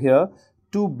show you here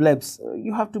 2 blebs.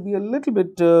 You have to be a little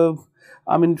bit,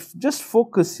 just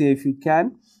focus here if you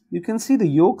can. You can see the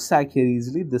yolk sac here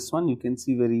easily. This one you can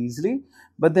see very easily.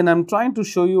 But then I'm trying to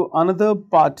show you another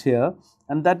part here,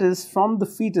 and that is from the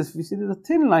fetus. You see there's a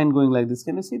thin line going like this.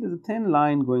 Can you see there's a thin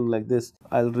line going like this?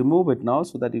 I'll remove it now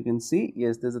so that you can see.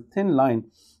 Yes, there's a thin line.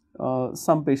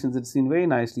 Some patients it's seen very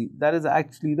nicely. That is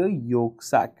actually the yolk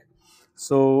sac.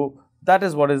 So that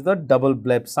is what is the double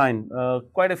bleb sign.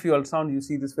 Quite a few ultrasound you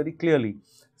see this very clearly.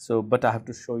 So, but I have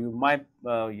to show you my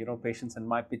patients and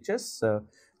my pictures.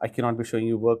 I cannot be showing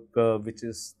you work which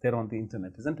is there on the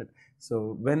internet, isn't it?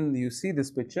 So when you see this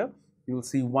picture, you will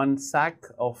see one sac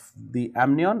of the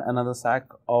amnion, another sac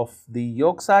of the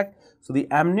yolk sac. So the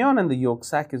amnion and the yolk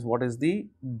sac is what is the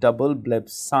double bleb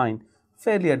sign.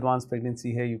 Fairly advanced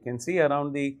pregnancy here. You can see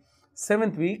around the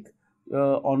 7th week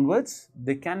onwards,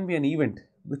 there can be an event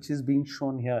which is being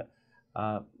shown here.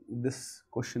 This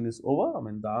question is over.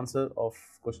 The answer of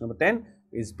question number 10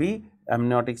 is B,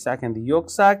 amniotic sac and the yolk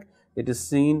sac. It is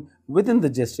seen within the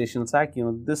gestational sac.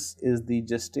 This is the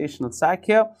gestational sac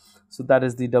here. So that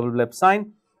is the double bleb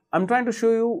sign. I'm trying to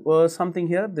show you something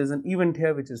here. There's an event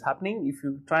here which is happening. If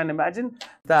you try and imagine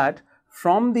that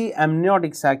from the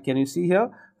amniotic sac, can you see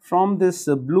here? From this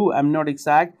blue amniotic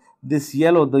sac, this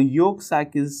yellow, the yolk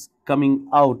sac is coming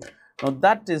out. Now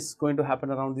that is going to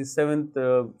happen around the 7th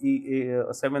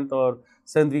or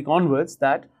 7th week onwards,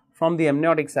 that from the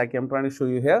amniotic sac, I'm trying to show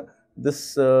you here,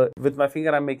 this with my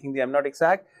finger I am making the amniotic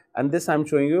sac, and this I am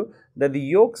showing you that the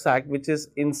yolk sac which is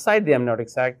inside the amniotic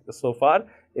sac so far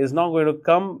is now going to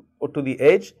come to the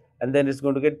edge, and then it is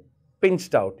going to get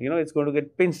pinched out, it is going to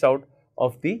get pinched out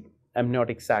of the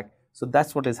amniotic sac. So, that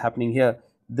is what is happening here.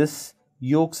 This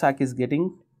yolk sac is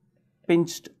getting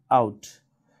pinched out.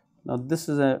 Now, this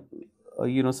is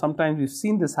sometimes we have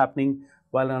seen this happening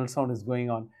while an ultrasound is going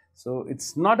on. So, it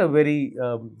is not a very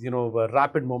a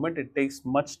rapid moment, it takes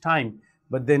much time,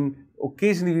 but then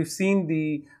occasionally we have seen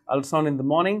the ultrasound in the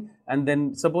morning, and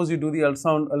then suppose you do the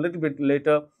ultrasound a little bit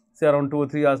later, say around 2 or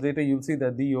 3 hours later, you will see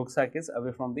that the yolk sac is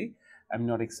away from the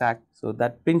amniotic sac. So,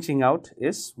 that pinching out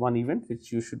is one event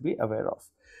which you should be aware of.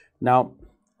 Now,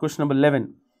 question number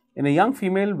 11. In a young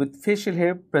female with facial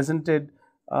hair presented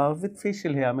with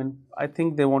facial hair, I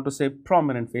think they want to say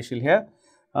prominent facial hair.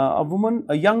 A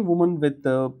young woman with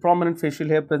prominent facial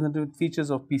hair presented with features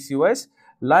of PCOS,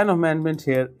 line of management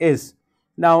here is.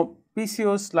 Now,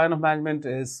 PCOS line of management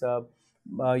is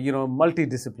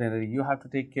multidisciplinary. You have to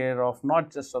take care of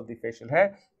not just of the facial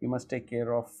hair, you must take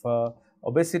care of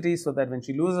obesity, so that when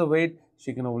she loses weight,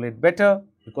 she can ovulate better,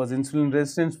 because insulin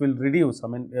resistance will reduce.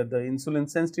 The insulin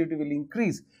sensitivity will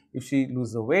increase if she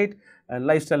loses weight, and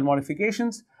lifestyle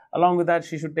modifications. Along with that,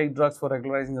 she should take drugs for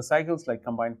regularizing the cycles like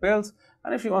combined pills,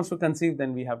 and if she wants to conceive,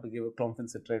 then we have to give a clomiphene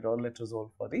citrate or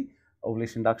letrozole for the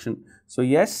ovulation induction. So,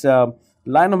 yes,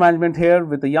 line of management here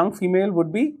with a young female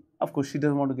would be, of course, she does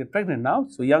not want to get pregnant now.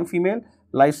 So, young female,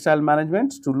 lifestyle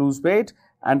management to lose weight,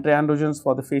 anti-androgens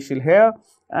for the facial hair,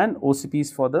 and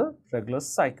OCPs for the regular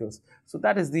cycles. So,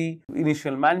 that is the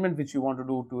initial management which you want to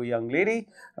do to a young lady.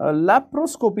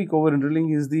 Laparoscopic ovarian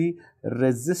drilling is the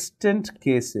resistant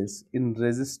cases. In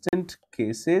resistant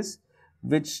cases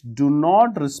which do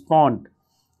not respond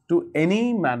to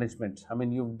any management.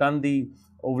 You have done the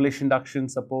ovulation induction,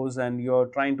 suppose, and you are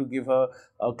trying to give her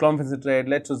clomiphene citrate,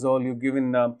 letrozole, you have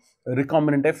given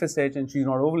recombinant FSH, and she is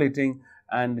not ovulating,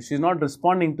 and she is not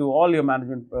responding to all your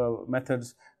management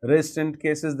methods. Resistant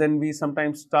cases, then we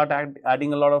sometimes start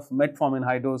adding a lot of metformin in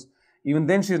high dose. Even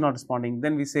then she is not responding.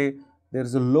 Then we say there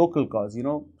is a local cause.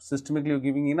 Systemically you are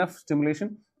giving enough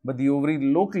stimulation, but the ovary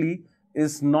locally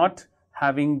is not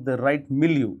having the right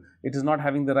milieu. It is not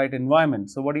having the right environment.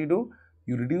 So, what do?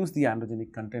 You reduce the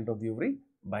androgenic content of the ovary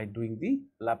by doing the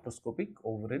laparoscopic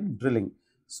ovarian drilling.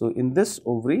 So, in this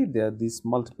ovary, there are these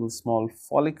multiple small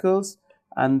follicles,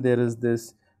 and there is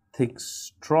this thick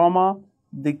stroma.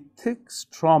 The thick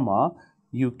stroma,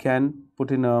 you can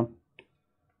put in a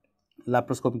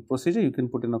laparoscopic procedure, you can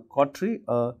put in a cautery.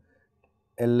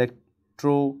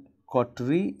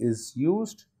 Electrocautery is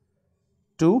used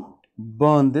to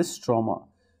burn this stroma.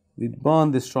 We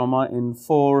burn this stroma in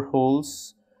 4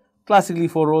 holes, classically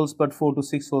 4 holes, but 4 to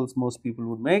 6 holes most people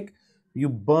would make. You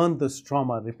burn the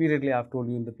stroma. Repeatedly I have told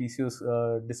you in the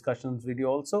PCOS discussions video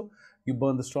also, you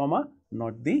burn the stroma,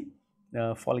 not the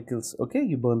follicles. Okay,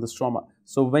 you burn the stroma.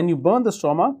 So, when you burn the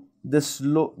stroma, this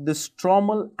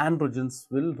stromal androgens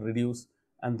will reduce,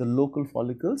 and the local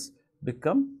follicles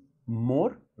become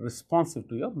more responsive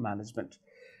to your management.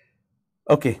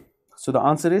 Okay, so the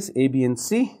answer is A, B and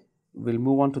C. We will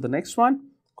move on to the next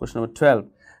one. Question number 12.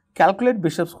 Calculate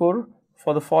Bishop score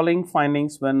for the following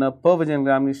findings when a per vaginal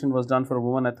examination was done for a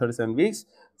woman at 37 weeks.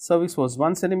 Cervix was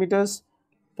 1 cm,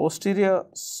 posterior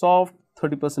soft,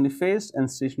 30% effaced, and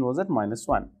station was at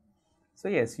 -1. So,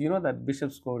 yes, you know that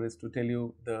Bishop score is to tell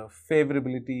you the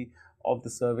favorability of the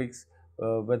cervix,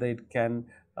 whether it can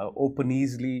open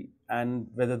easily and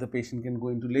whether the patient can go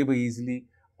into labor easily,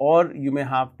 or you may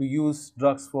have to use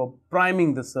drugs for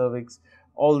priming the cervix.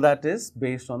 All that is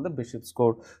based on the Bishop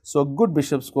score. So, a good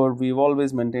Bishop score we have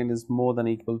always maintained is more than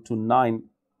equal to 9,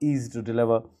 easy to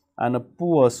deliver, and a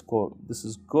poor score, this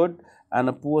is good, and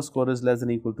a poor score is less than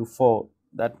equal to 4.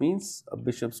 That means a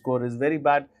Bishop score is very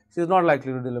bad. She is not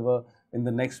likely to deliver in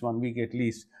the next 1 week at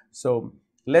least. So,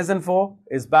 less than 4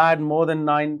 is bad, more than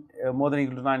 9, more than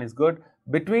equal to 9 is good.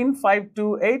 Between 5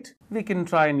 to 8, we can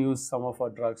try and use some of our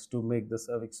drugs to make the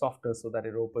cervix softer so that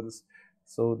it opens.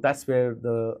 So, that is where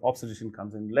the obstetrician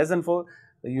comes in. Less than 4,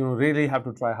 you really have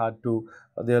to try hard to,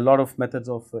 there are a lot of methods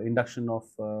of induction of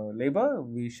labor.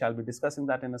 We shall be discussing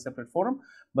that in a separate forum,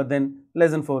 but then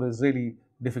less than 4 is really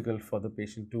difficult for the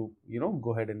patient to,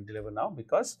 go ahead and deliver now,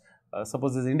 because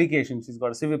suppose there is indication she has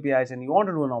got a severe PIH and you want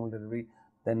to do a normal delivery,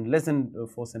 then less than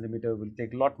 4 cm will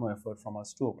take a lot more effort from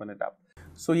us to open it up.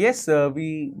 So, yes,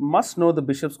 we must know the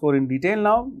Bishop score in detail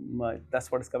now. That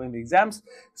is what is coming in the exams.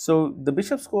 So, the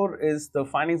Bishop score is the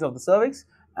findings of the cervix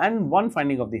and one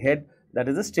finding of the head, that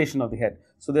is the station of the head.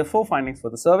 So, there are 4 findings for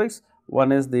the cervix.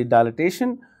 One is the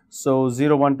dilatation. So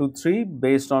 0, 1, 2, 3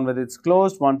 based on whether it's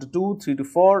closed, 1 to 2, 3 to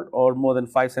 4 or more than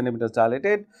 5 centimeters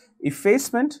dilated.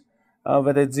 Effacement,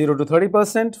 whether it's 0 to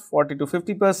 30%, 40 to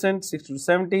 50%, 60 to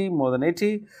 70, more than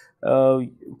 80.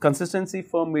 Consistency,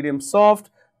 firm, medium, soft.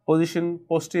 Position,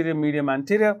 posterior, medium,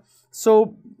 anterior.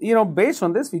 So, based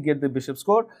on this we get the Bishop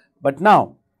score. But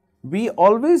now, we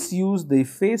always use the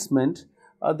effacement.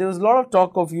 There was a lot of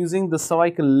talk of using the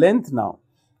cervical length now.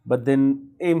 But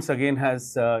then AIIMS again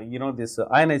has, this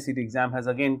INI-CET exam has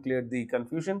again cleared the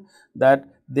confusion that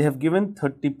they have given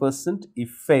 30%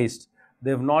 effaced.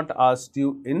 They have not asked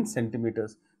you in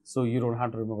centimeters. So, you don't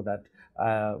have to remember that.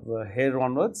 Here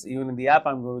onwards, even in the app,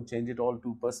 I am going to change it all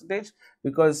to percentage,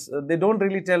 because they don't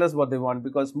really tell us what they want,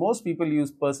 because most people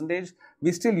use percentage.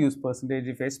 We still use percentage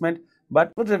effacement,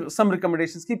 but some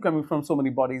recommendations keep coming from so many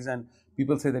bodies and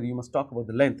people say that you must talk about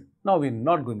the length. Now, we are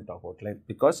not going to talk about length,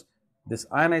 because this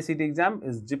INI-CET exam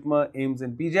is JIPMER, AIIMS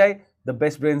and PGI, the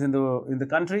best brains in the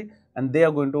country, and they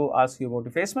are going to ask you about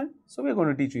effacement. So, we are going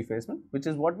to teach you effacement, which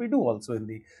is what we do also in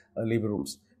the labor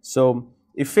rooms. So,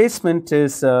 effacement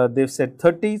is, they've said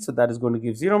 30, so that is going to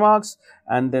give 0 marks,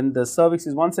 and then the cervix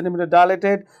is 1 centimeter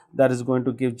dilated, that is going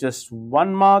to give just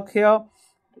 1 mark here.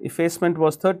 Effacement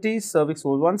was 30, cervix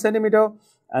was 1 centimeter,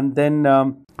 and then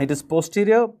it is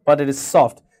posterior, but it is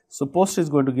soft. So, posterior is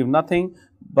going to give nothing,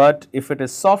 but if it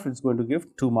is soft, it is going to give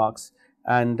 2 marks,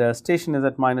 and station is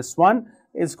at -1,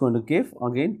 is going to give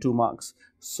again 2 marks.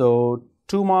 So,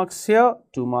 2 marks here,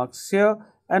 2 marks here,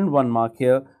 and 1 mark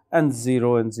here, and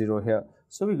 0 and 0 here.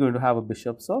 So, we are going to have a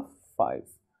Bishops of 5.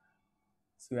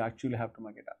 So, you actually have to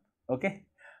mark it up. Okay.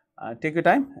 Take your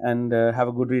time and have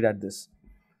a good read at this.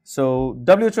 So,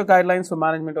 WHO guidelines for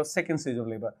management of second stage of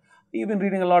labor. You've been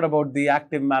reading a lot about the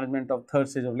active management of third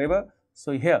stage of labor.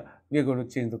 So, here we are going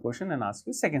to change the question and ask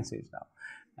you second stage now.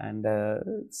 And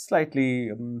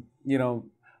slightly,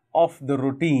 off the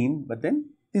routine, but then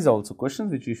these are also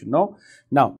questions which you should know.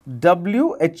 Now,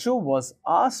 WHO was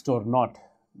asked or not?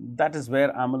 That is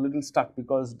where I am a little stuck,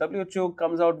 because WHO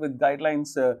comes out with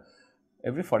guidelines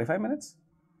every 45 minutes.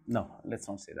 No, let's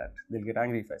not say that. They'll get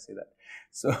angry if I say that.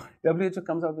 So, WHO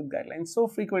comes out with guidelines so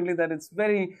frequently that it's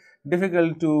very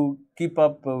difficult to keep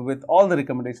up with all the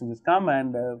recommendations which come,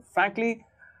 and frankly,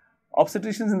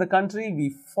 obstetricians in the country, we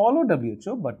follow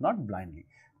WHO but not blindly.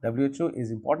 WHO is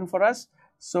important for us.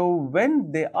 So,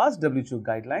 when they ask WHO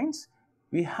guidelines,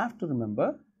 we have to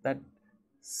remember that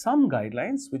some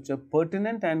guidelines which are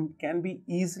pertinent and can be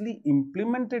easily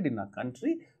implemented in our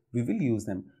country, we will use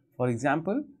them. For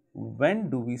example,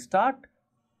 when do we start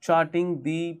charting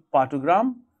the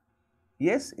partogram?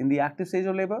 Yes, in the active stage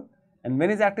of labor. And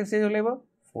when is active stage of labor?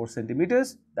 4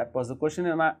 centimeters. That was the question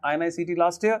in INI-CET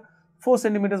last year. 4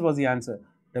 centimeters was the answer.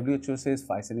 WHO says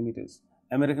 5 centimeters.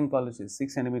 American College says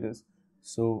 6 centimeters.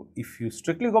 So, if you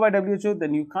strictly go by WHO,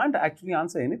 then you can't actually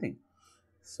answer anything.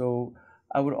 So,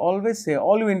 I would always say,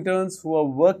 all you interns who are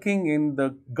working in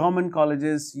the government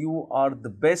colleges, you are the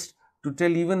best to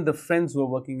tell even the friends who are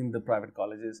working in the private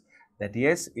colleges that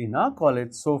yes, in our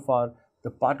college so far, the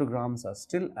partograms are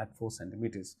still at 4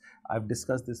 centimeters. I've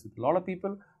discussed this with a lot of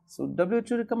people. So,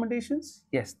 WHO recommendations,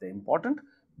 yes, they're important,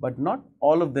 but not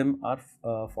all of them are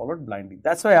followed blindly.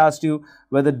 That's why I asked you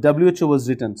whether WHO was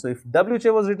written. So, if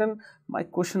WHO was written, my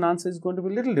question answer is going to be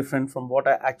a little different from what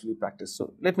I actually practice.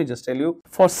 So, let me just tell you,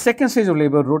 for second stage of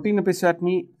labor, routine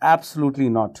episiotomy, absolutely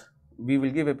not. We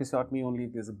will give episiotomy only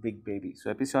if there is a big baby.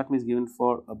 So, episiotomy is given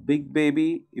for a big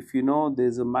baby if you know there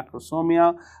is a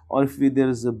macrosomia, or if there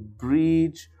is a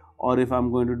breach, or if I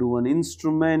am going to do an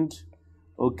instrument,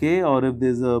 okay, or if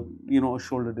there is a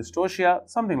shoulder dystocia,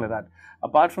 something like that.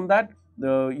 Apart from that,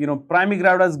 the primary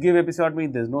gravidas give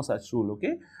episiotomy. There is no such rule,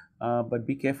 okay, but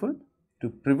be careful to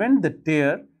prevent the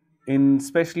tear in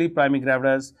especially primary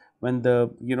gravidas when the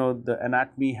the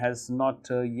anatomy has not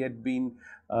yet been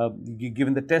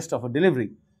given the test of a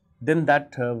delivery. Then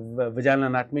that vaginal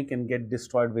anatomy can get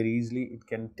destroyed very easily. It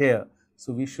can tear.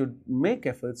 So, we should make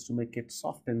efforts to make it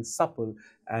soft and supple,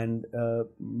 and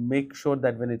make sure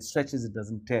that when it stretches, it does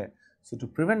not tear. So, to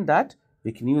prevent that,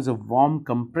 we can use a warm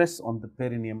compress on the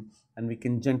perineum, and we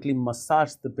can gently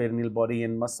massage the perineal body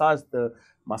and massage the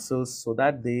muscles so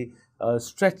that they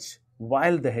stretch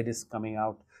while the head is coming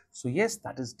out. So, yes,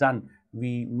 that is done.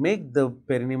 We make the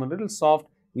perineum a little soft,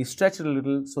 we stretch it a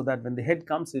little so that when the head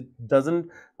comes, it does not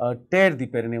tear the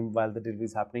perineum while the delivery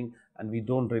is happening, and we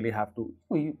do not really have to.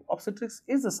 Obstetrics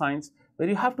is a science where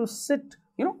you have to sit,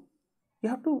 you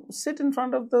have to sit in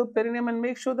front of the perineum and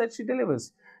make sure that she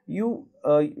delivers.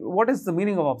 What is the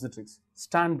meaning of obstetrics?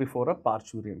 Stand before a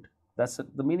parturient. That's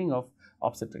the meaning of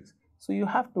obstetrics. So, you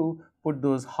have to put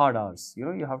those hard hours,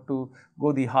 you have to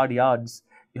go the hard yards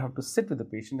you have to sit with the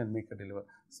patient and make her deliver.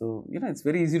 So, it's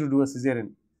very easy to do a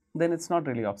cesarean. Then it's not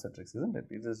really obstetrics, isn't it?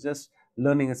 It is just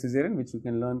learning a cesarean, which you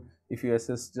can learn if you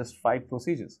assess just 5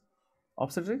 procedures.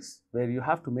 Obstetrics, where you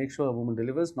have to make sure a woman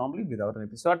delivers normally without an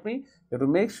episiotomy. You have to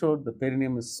make sure the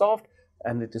perineum is soft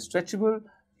and it is stretchable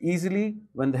easily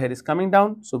when the head is coming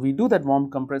down. So, we do that warm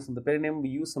compress on the perineum. We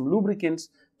use some lubricants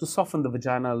to soften the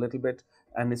vagina a little bit,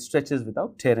 and it stretches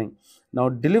without tearing. Now,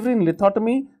 delivering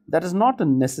lithotomy, that is not a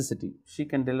necessity. She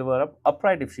can deliver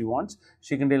upright if she wants.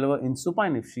 She can deliver in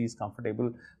supine if she is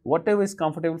comfortable. Whatever is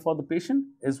comfortable for the patient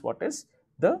is what is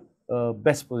the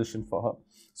best position for her.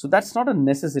 So, that is not a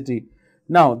necessity.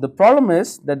 Now, the problem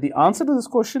is that the answer to this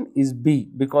question is B,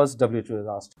 because WHO is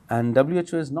asked, and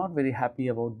WHO is not very happy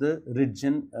about the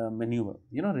Ridgen maneuver.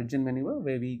 Ridgen maneuver,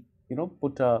 where we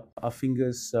put our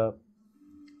fingers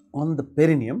on the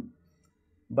perineum,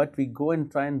 but we go and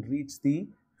try and reach the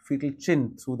fetal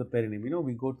chin through the perineum.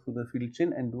 We go through the fetal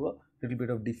chin and do a little bit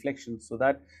of deflection, so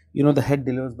that the head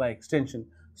delivers by extension.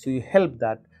 So, you help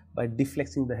that by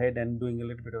deflexing the head and doing a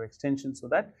little bit of extension, so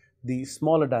that the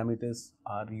smaller diameters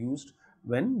are used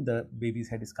when the baby's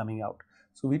head is coming out.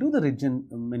 So, we do the Ridgen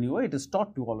maneuver. It is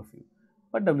taught to all of you,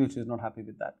 but WHO is not happy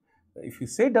with that. If you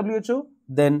say WHO,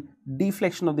 then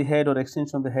deflection of the head or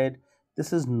extension of the head,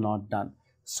 this is not done.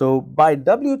 So, by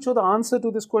WHO, the answer to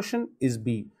this question is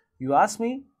B. You ask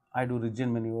me, I do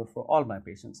Ridgen maneuver for all my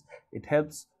patients. It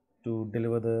helps to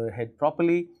deliver the head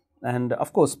properly, and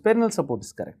of course, perineal support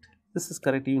is correct. This is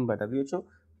correct even by WHO.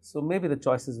 So, maybe the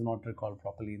choices are not recalled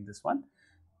properly in this one.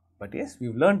 But yes, we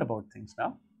have learned about things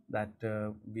now, that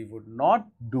we would not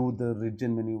do the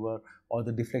Ridgen maneuver or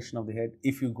the deflection of the head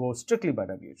if you go strictly by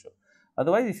WHO.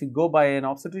 Otherwise, if you go by an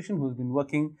obstetrician who has been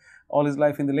working all his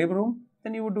life in the labor room,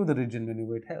 then you would do the Ridgen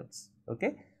maneuver. It helps.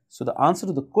 Okay. So, the answer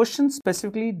to the question,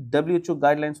 specifically WHO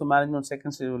guidelines for management of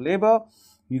second stage of labor,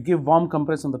 you give warm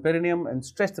compress on the perineum and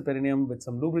stretch the perineum with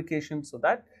some lubrication, so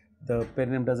that the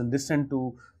perineum does not descend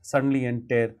to suddenly and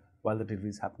tear while the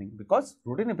delivery is happening, because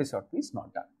routine episiotomy is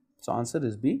not done. So, answer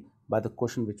is B by the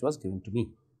question which was given to me.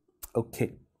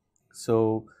 Okay.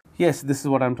 So, yes, this is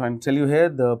what I am trying to tell you here.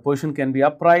 The position can be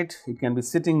upright, it can be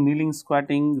sitting, kneeling,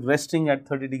 squatting, resting at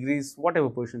 30 degrees, whatever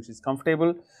position she is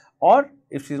comfortable, or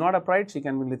if she is not upright, she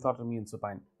can be lithotomy in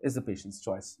supine. Is the patient's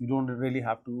choice. You do not really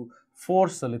have to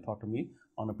force a lithotomy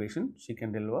on a patient. She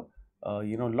can deliver. A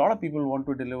lot of people want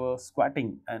to deliver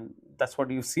squatting, and that is what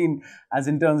you have seen as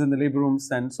interns in the labor rooms,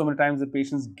 and so many times the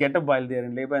patients get up while they are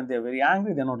in labor and they are very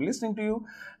angry, they are not listening to you,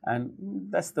 and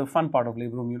that is the fun part of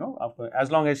labor room,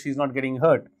 as long as she is not getting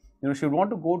hurt. She would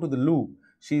want to go to the loo.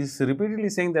 She is repeatedly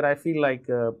saying that I feel like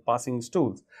passing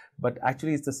stools, but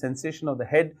actually it is the sensation of the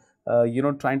head,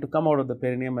 trying to come out of the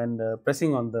perineum and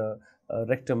pressing on the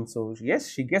rectum. So, yes,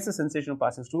 she gets the sensation of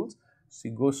passing stools. She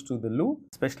goes to the loo,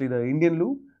 especially the Indian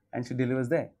loo, and she delivers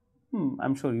there. I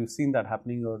am sure you have seen that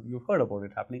happening, or you have heard about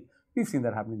it happening. We have seen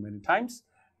that happening many times,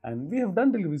 and we have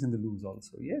done deliveries in the loos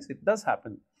also. Yes, it does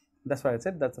happen. That is why I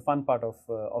said that is the fun part of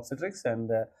obstetrics,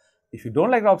 and if you do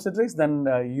not like obstetrics, then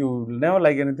you will never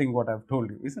like anything what I have told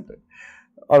you, isn't it?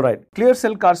 Alright, clear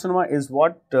cell carcinoma is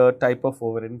what type of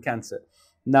ovarian cancer?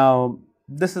 Now,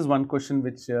 this is one question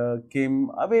which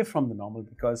came away from the normal,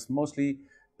 because mostly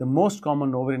the most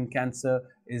common ovarian cancer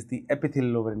is the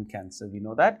epithelial ovarian cancer. We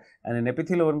know that, and in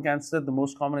epithelial ovarian cancer, the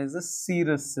most common is the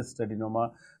serous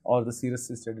cystadenoma or the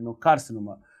serous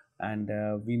cystadenocarcinoma, and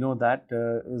we know that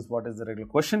is what is the regular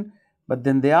question. But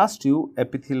then they asked you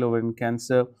epithelial ovarian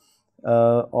cancer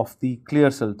of the clear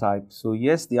cell type. So,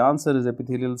 yes, the answer is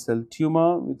epithelial cell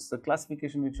tumor, which is the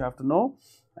classification which you have to know,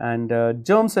 and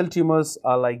germ cell tumors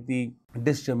are like the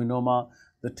dysgerminoma,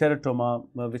 the teratoma,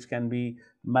 which can be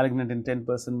malignant in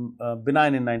 10%,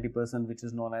 benign in 90%, which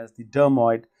is known as the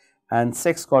dermoid, and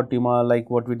sex cord tumor,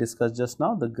 like what we discussed just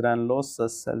now, the granulosa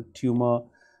cell tumor,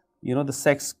 the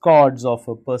sex cords of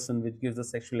a person, which gives the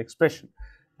sexual expression,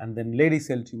 and then lady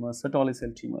cell tumors, Sertoli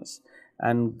cell tumors,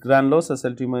 and granulosa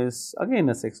cell tumor is again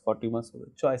a sex cord tumor. So, the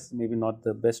choice may be not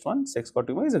the best one. Sex cord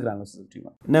tumor is a granulosa cell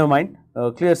tumor. Never mind,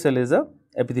 clear cell is a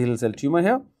epithelial cell tumor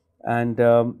here, and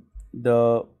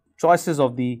the choices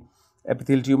of the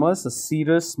epithelial tumors: the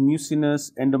serous,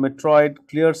 mucinous, endometrioid,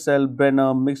 clear cell,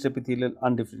 Brenner, mixed epithelial,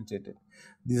 undifferentiated.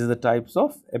 These are the types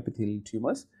of epithelial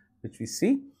tumors which we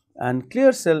see, and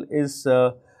clear cell is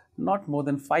not more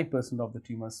than 5% of the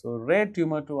tumors. So, rare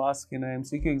tumor to ask in an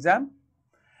MCQ exam.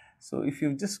 So, if you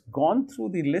have just gone through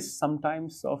the list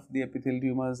sometimes of the epithelial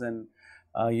tumors, and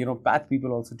path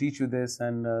people also teach you this,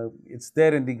 and it's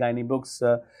there in the gynae books.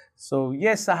 So,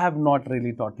 yes, I have not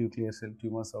really taught you clear cell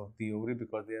tumors of the ovary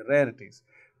because they are rarities.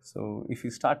 So, if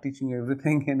you start teaching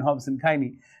everything in obs and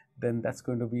gynae, then that's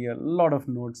going to be a lot of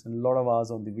notes and a lot of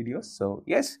hours on the videos. So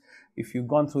yes, if you've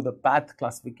gone through the path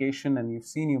classification and you've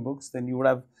seen your books, then you would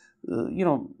have,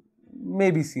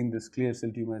 maybe seen this clear cell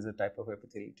tumor as a type of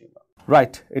epithelial tumor.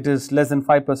 Right, it is less than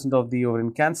 5% of the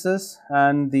ovarian cancers,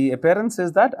 and the appearance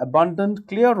is that abundant,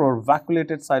 clear or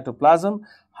vacuolated cytoplasm,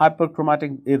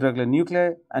 hyperchromatic irregular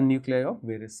nuclei and nuclei of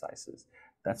various sizes.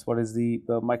 That's what is the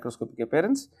microscopic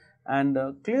appearance, and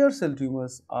clear cell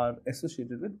tumors are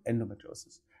associated with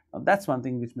endometriosis. Now that's one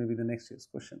thing which may be the next year's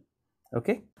question.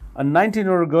 Okay, a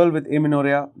 19-year-old girl with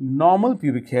amenorrhea, normal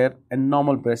pubic hair and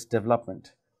normal breast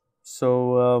development.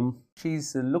 So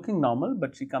she's looking normal,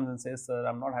 but she comes and says, "Sir,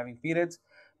 I'm not having periods."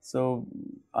 So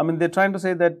I mean, they're trying to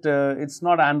say that it's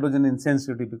not androgen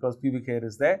insensitivity because pubic hair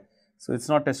is there. So it's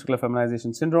not testicular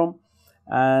feminization syndrome,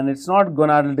 and it's not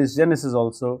gonadal dysgenesis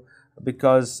also,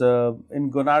 because in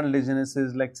gonadal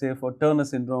dysgenesis, like say for Turner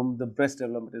syndrome, the breast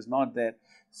development is not there.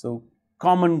 So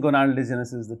common gonadal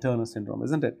dysgenesis is the Turner syndrome,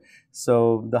 isn't it?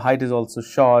 So the height is also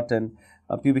short, and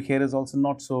pubic hair is also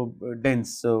not so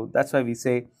dense. So that's why we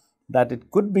say that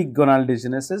it could be gonadal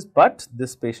dysgenesis, but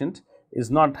this patient is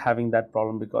not having that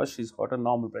problem because she's got a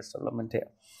normal breast development here.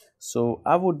 So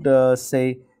I would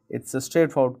say it's a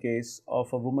straightforward case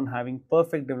of a woman having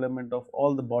perfect development of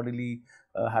all the bodily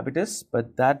habitus,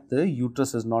 but that the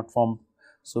uterus is not formed.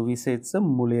 So we say it's a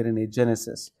Mullerian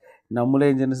agenesis. Now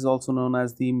Mullerian agenesis is also known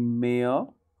as the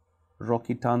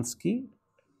Mayer-Rokitansky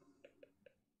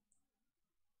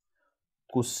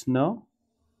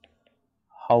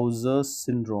Kushner-Hauser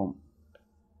syndrome.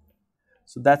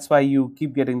 So that's why you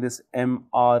keep getting this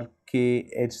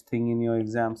MRKH thing in your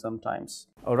exam sometimes.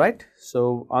 Alright,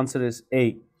 so answer is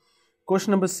A.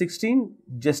 Question number 16,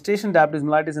 gestation diabetes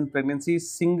mellitus in pregnancy,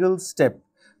 single step.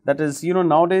 That is,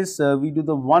 nowadays we do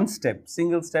the one step,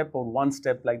 single step or one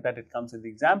step, like that it comes in the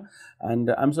exam.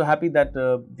 And I'm so happy that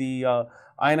the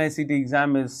INI-CET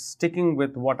exam is sticking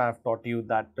with what I've taught you,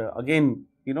 that again,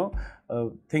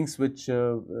 things which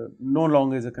no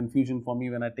longer is a confusion for me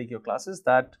when I take your classes,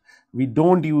 that we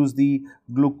don't use the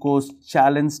glucose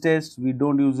challenge test, we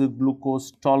don't use the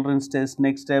glucose tolerance test.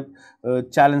 Next step,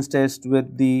 challenge test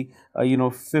with the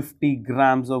 50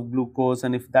 grams of glucose,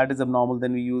 and if that is abnormal,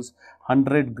 then we use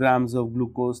 100 grams of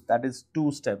glucose. That is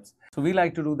 2 steps. So we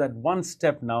like to do that one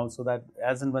step now, so that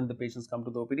as and when the patients come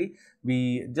to the OPD,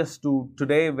 we just do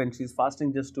today when she's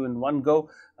fasting, just do in one go,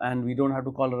 and we don't have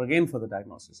to call her again for the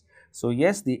diagnosis. So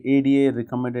yes, the ADA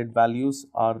recommended values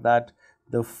are that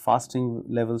the fasting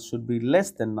levels should be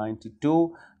less than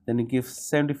 92, then you give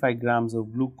 75 grams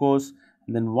of glucose,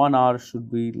 and then 1 hour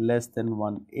should be less than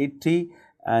 180,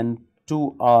 and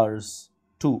 2 hours,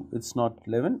 it's not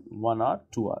 11, 1 hour,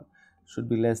 2 hour should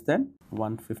be less than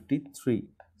 153.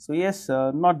 So yes,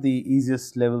 not the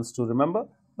easiest levels to remember,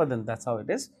 but then that's how it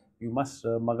is. You must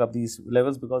mug up these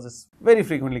levels because it's very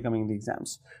frequently coming in the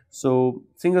exams. So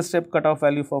single step cutoff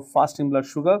value for fasting blood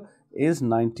sugar is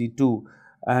 92,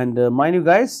 and mind you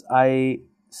guys, I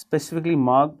specifically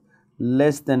marked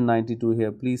less than 92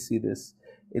 here. Please see this.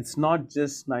 It's not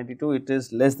just 92, it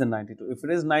is less than 92. If it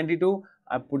is 92,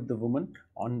 I put the woman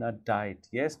on a diet.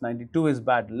 Yes, 92 is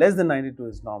bad, less than 92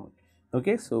 is normal.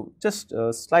 Okay, so just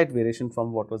a slight variation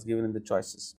from what was given in the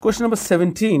choices. Question number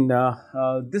 17.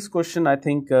 This question I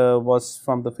think was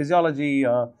from the physiology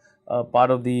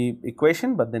part of the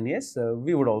equation, but then yes,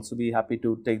 we would also be happy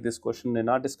to take this question in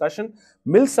our discussion.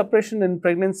 Milk suppression in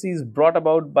pregnancy is brought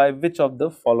about by which of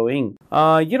the following?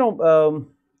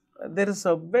 There is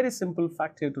a very simple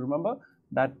fact here to remember,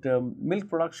 that milk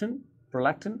production,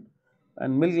 prolactin,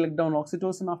 and milk let down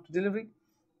oxytocin after delivery.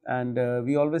 And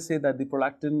we always say that the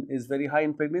prolactin is very high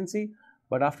in pregnancy,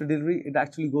 but after delivery it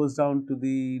actually goes down to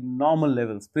the normal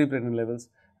levels, pre-pregnant levels,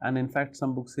 and in fact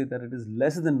some books say that it is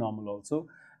less than normal also,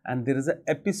 and there is an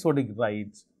episodic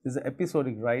rise. There is an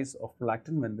episodic rise of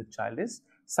prolactin when the child is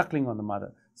suckling on the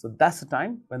mother. So that's the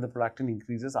time when the prolactin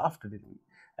increases after delivery,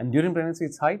 and during pregnancy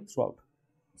it's high throughout.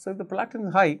 So if the prolactin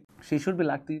is high, she should be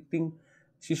lactating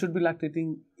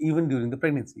even during the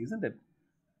pregnancy, isn't it?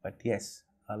 But yes,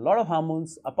 a lot of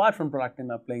hormones apart from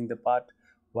prolactin are playing the part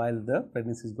while the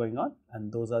pregnancy is going on,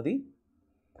 and those are the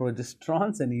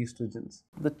progesterones and estrogens.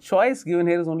 The choice given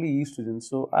here is only estrogen,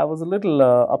 so I was a little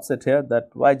upset here that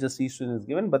why just estrogen is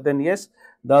given, but then yes,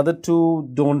 the other two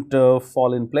don't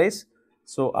fall in place.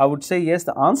 So I would say yes,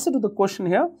 the answer to the question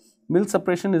here, milk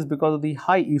suppression, is because of the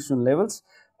high estrogen levels.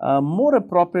 More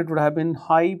appropriate would have been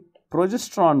high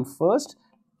progesterone first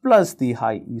plus the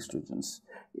high estrogens.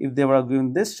 If they were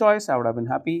given this choice, I would have been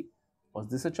happy. Was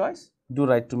this a choice? Do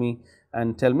write to me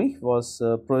and tell me, was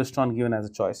progesterone given as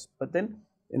a choice? But then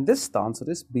in this, the answer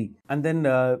is B. And then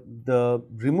the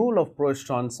removal of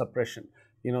progesterone suppression.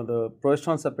 the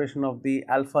progesterone suppression of the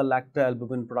alpha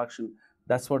lactalbumin production.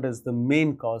 That's what is the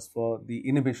main cause for the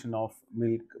inhibition of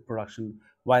milk production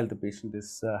while the patient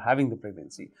is having the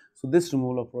pregnancy. So, this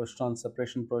removal of progesterone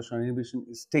suppression, progesterone inhibition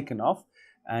is taken off,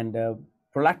 and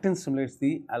prolactin stimulates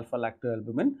the alpha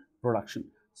lactalbumin production.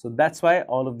 So, that's why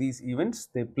all of these events,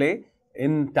 they play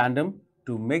in tandem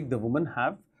to make the woman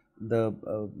have the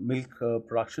milk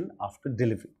production after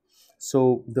delivery.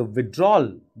 So, the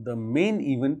withdrawal, the main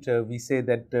event, we say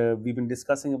that we have been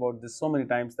discussing about this so many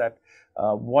times, that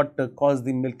what caused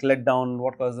the milk letdown,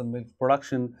 what caused the milk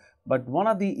production. But one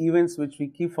of the events which we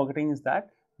keep forgetting is that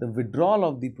the withdrawal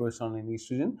of the progesterone and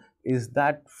estrogen is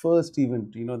that first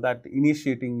event, that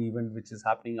initiating event which is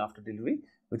happening after delivery,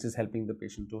 which is helping the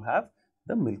patient to have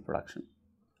the milk production.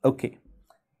 Okay.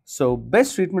 So,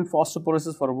 best treatment for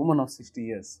osteoporosis for a woman of 60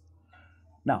 years.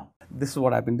 Now, this is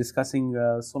what I have been discussing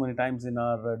so many times in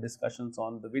our discussions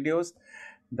on the videos,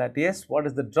 that yes, what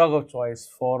is the drug of choice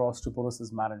for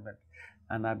osteoporosis management?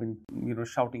 And I have been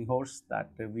shouting hoarse that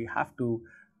we have to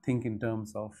think in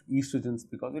terms of estrogens,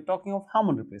 because we are talking of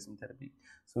hormone replacement therapy.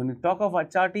 So, when we talk of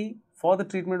HRT for the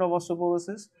treatment of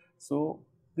osteoporosis, so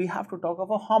we have to talk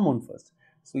of a hormone first.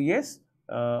 So, yes,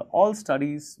 all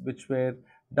studies which were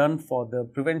done for the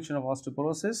prevention of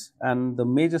osteoporosis, and the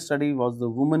major study was the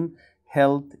Women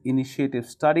Health Initiative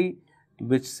study,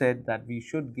 which said that we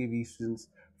should give estrogens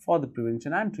for the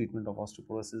prevention and treatment of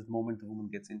osteoporosis moment the woman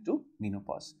gets into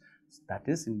menopause. So, that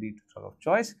is indeed drug of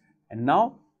choice. And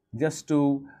now, just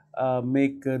to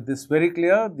make this very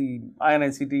clear, the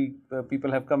INI-CET people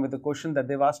have come with a question that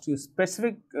they have asked you a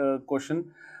specific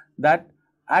question, that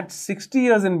at 60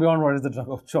 years and beyond, what is the drug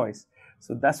of choice?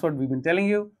 So, that is what we have been telling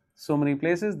you so many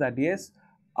places, that yes,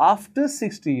 after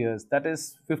 60 years, that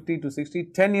is 50 to 60,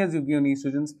 10 years you give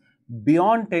estrogens.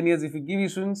 Beyond 10 years, if you give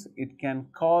estrogens, it can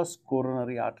cause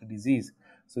coronary artery disease.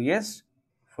 So, yes,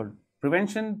 for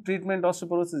prevention, treatment,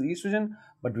 osteoporosis, estrogen,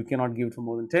 but we cannot give it for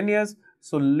more than 10 years.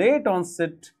 So, late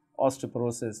onset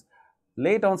osteoporosis,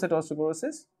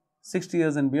 60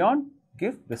 years and beyond,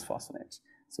 give bisphosphonates.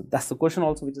 So, that is the question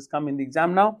also which has come in the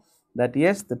exam now, that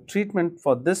yes, the treatment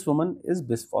for this woman is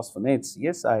bisphosphonates.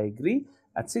 Yes, I agree,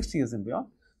 at 60 years and beyond.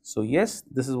 So, yes,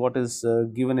 this is what is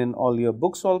given in all your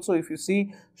books also. If you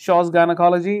see Shaw's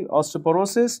Gynecology,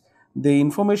 Osteoporosis, the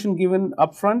information given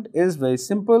upfront is very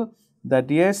simple, that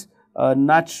yes,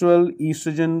 natural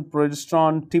estrogen,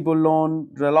 progesterone, tibolone,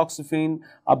 raloxifene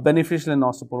are beneficial in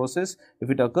osteoporosis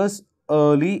if it occurs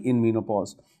early in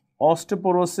menopause.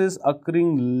 Osteoporosis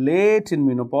occurring late in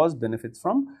menopause benefits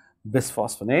from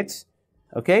bisphosphonates.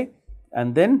 Okay.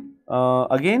 And then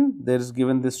again, there is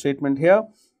given this statement here,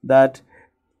 that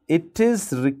it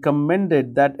is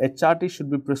recommended that HRT should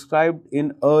be prescribed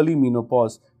in early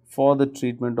menopause for the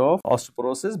treatment of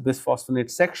osteoporosis.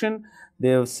 Bisphosphonate section,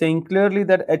 they are saying clearly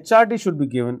that HRT should be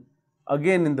given.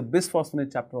 Again, in the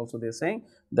bisphosphonate chapter also they are saying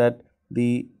that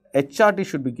the HRT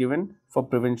should be given for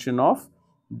prevention of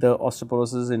the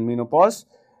osteoporosis in menopause.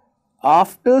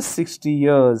 After 60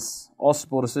 years,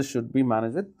 osteoporosis should be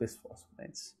managed with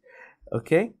bisphosphonates.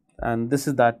 Okay, and this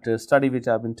is that study which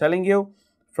I have been telling you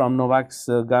from Novak's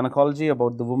Gynecology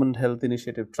about the Women Health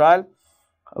Initiative trial.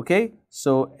 Okay,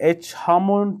 so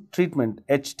hormone treatment,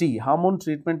 HT, hormone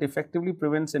treatment effectively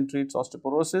prevents and treats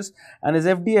osteoporosis and is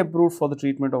FDA approved for the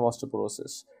treatment of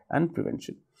osteoporosis and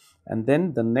prevention. And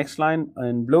then the next line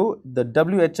in blue, the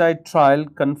WHI trial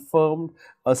confirmed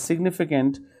a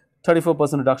significant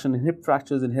 34% reduction in hip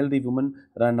fractures in healthy women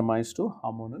randomized to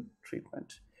hormonal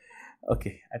treatment.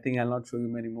 Okay, I think I will not show you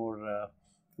many more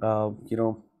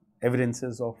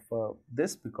evidences of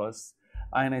this, because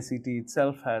INI-CET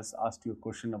itself has asked you a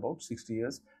question about 60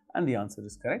 years and the answer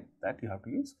is correct, that you have to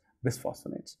use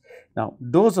bisphosphonates. Now,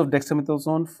 dose of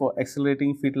dexamethasone for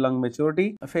accelerating fetal lung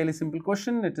maturity, a fairly simple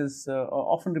question. It is a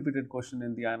often repeated question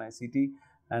in the INI-CET,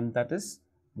 and that is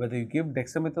whether you give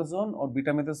dexamethasone or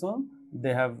betamethasone.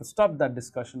 They have stopped that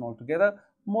discussion altogether.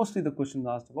 Mostly the question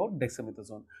asked about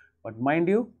dexamethasone, but mind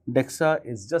you, dexa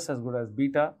is just as good as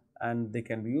beta and they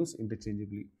can be used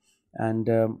interchangeably. And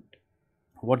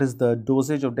what is the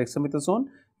dosage of dexamethasone?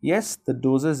 Yes, the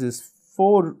dosage is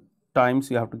 4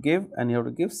 times you have to give, and you have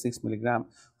to give 6 milligram.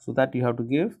 So, that you have to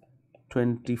give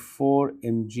 24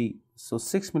 mg. So,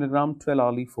 6 milligram 12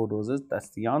 hourly 4 doses, that is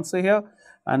the answer here.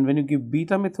 And when you give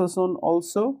betamethasone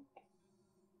also,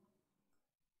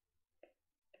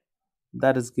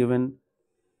 that is given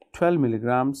 12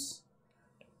 milligrams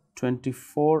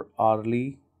 24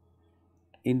 hourly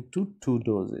into 2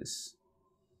 doses.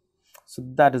 So,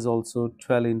 that is also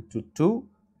 12 into 2,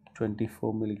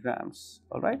 24 milligrams,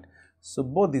 alright. So,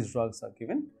 both these drugs are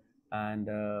given, and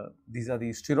these are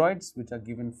the steroids which are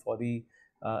given for the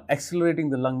accelerating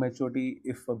the lung maturity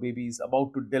if a baby is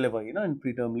about to deliver, in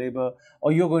preterm labor,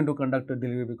 or you're going to conduct a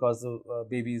delivery because the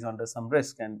baby is under some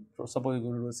risk, and suppose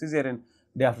you're going to do a cesarean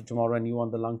day after tomorrow and you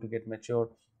want the lung to get mature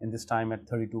in this time at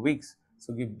 32 weeks.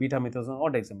 So give betamethasone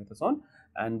or dexamethasone,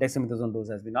 and dexamethasone dose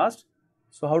has been asked.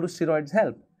 So how do steroids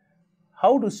help?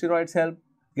 How do steroids help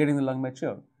getting the lung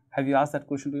mature? Have you asked that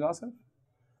question to yourself?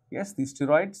 Yes, these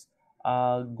steroids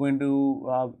are going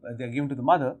to, they are given to the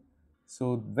mother.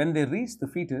 So when they reach the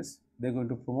fetus, they are going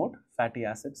to promote fatty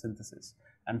acid synthesis,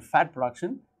 and fat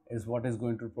production is what is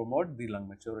going to promote the lung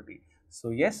maturity.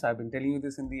 So yes, I have been telling you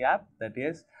this in the app, that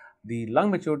yes, the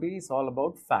lung maturity is all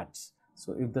about fats.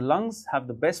 So if the lungs have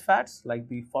the best fats like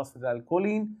the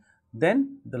phosphatidylcholine,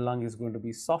 then the lung is going to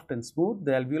be soft and smooth,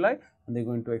 the alveoli, and they are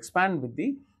going to expand with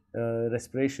the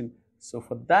respiration. So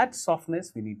for that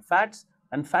softness, we need fats,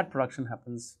 and fat production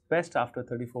happens best after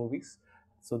 34 weeks.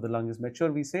 So the lung is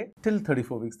mature, we say, till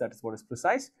 34 weeks, that is what is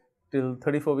precise. Till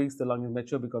 34 weeks, the lung is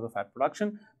mature because of fat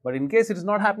production. But in case it is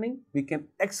not happening, we can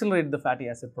accelerate the fatty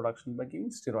acid production by giving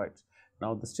steroids.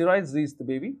 Now, the steroids reach the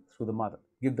baby through the mother.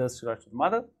 Give the steroids to the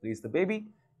mother, reach the baby,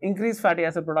 increase fatty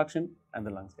acid production, and the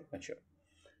lungs get mature.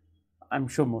 I'm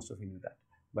sure most of you knew that,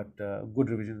 but good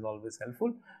revision is always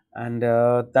helpful. And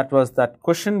that was that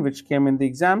question which came in the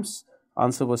exams.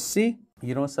 Answer was C.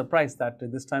 Surprised that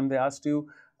this time they asked you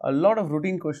a lot of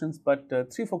routine questions, but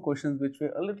 3-4 questions which were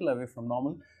a little away from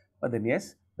normal. But then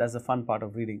yes, that's the fun part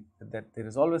of reading, that there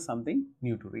is always something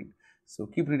new to read. So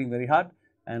keep reading very hard,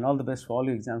 and all the best for all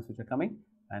your exams which are coming,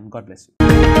 and God bless you.